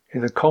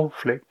in the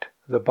conflict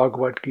of the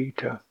Bhagavad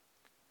Gita.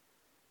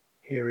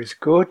 Here is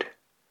good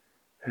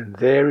and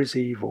there is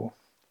evil.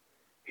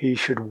 He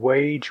should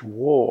wage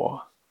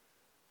war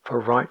for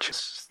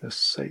righteousness'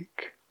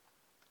 sake.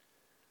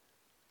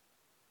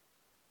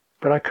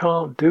 But I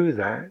can't do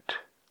that.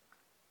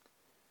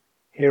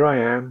 Here I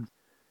am,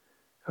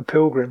 a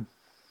pilgrim.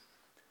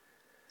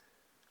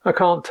 I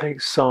can't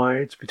take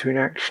sides between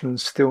action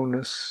and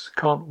stillness,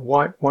 can't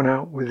wipe one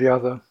out with the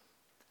other.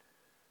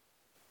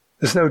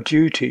 There's no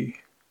duty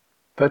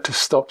but to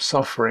stop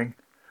suffering,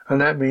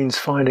 and that means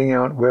finding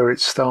out where it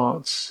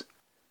starts.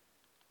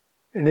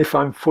 And if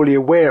I'm fully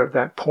aware at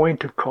that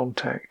point of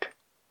contact,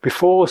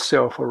 before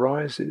self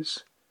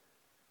arises,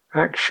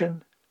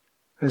 action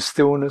and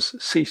stillness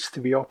cease to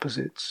be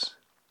opposites.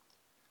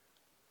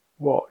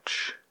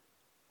 Watch,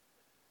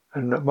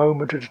 and a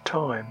moment at a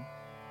time,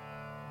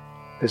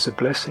 there's a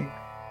blessing.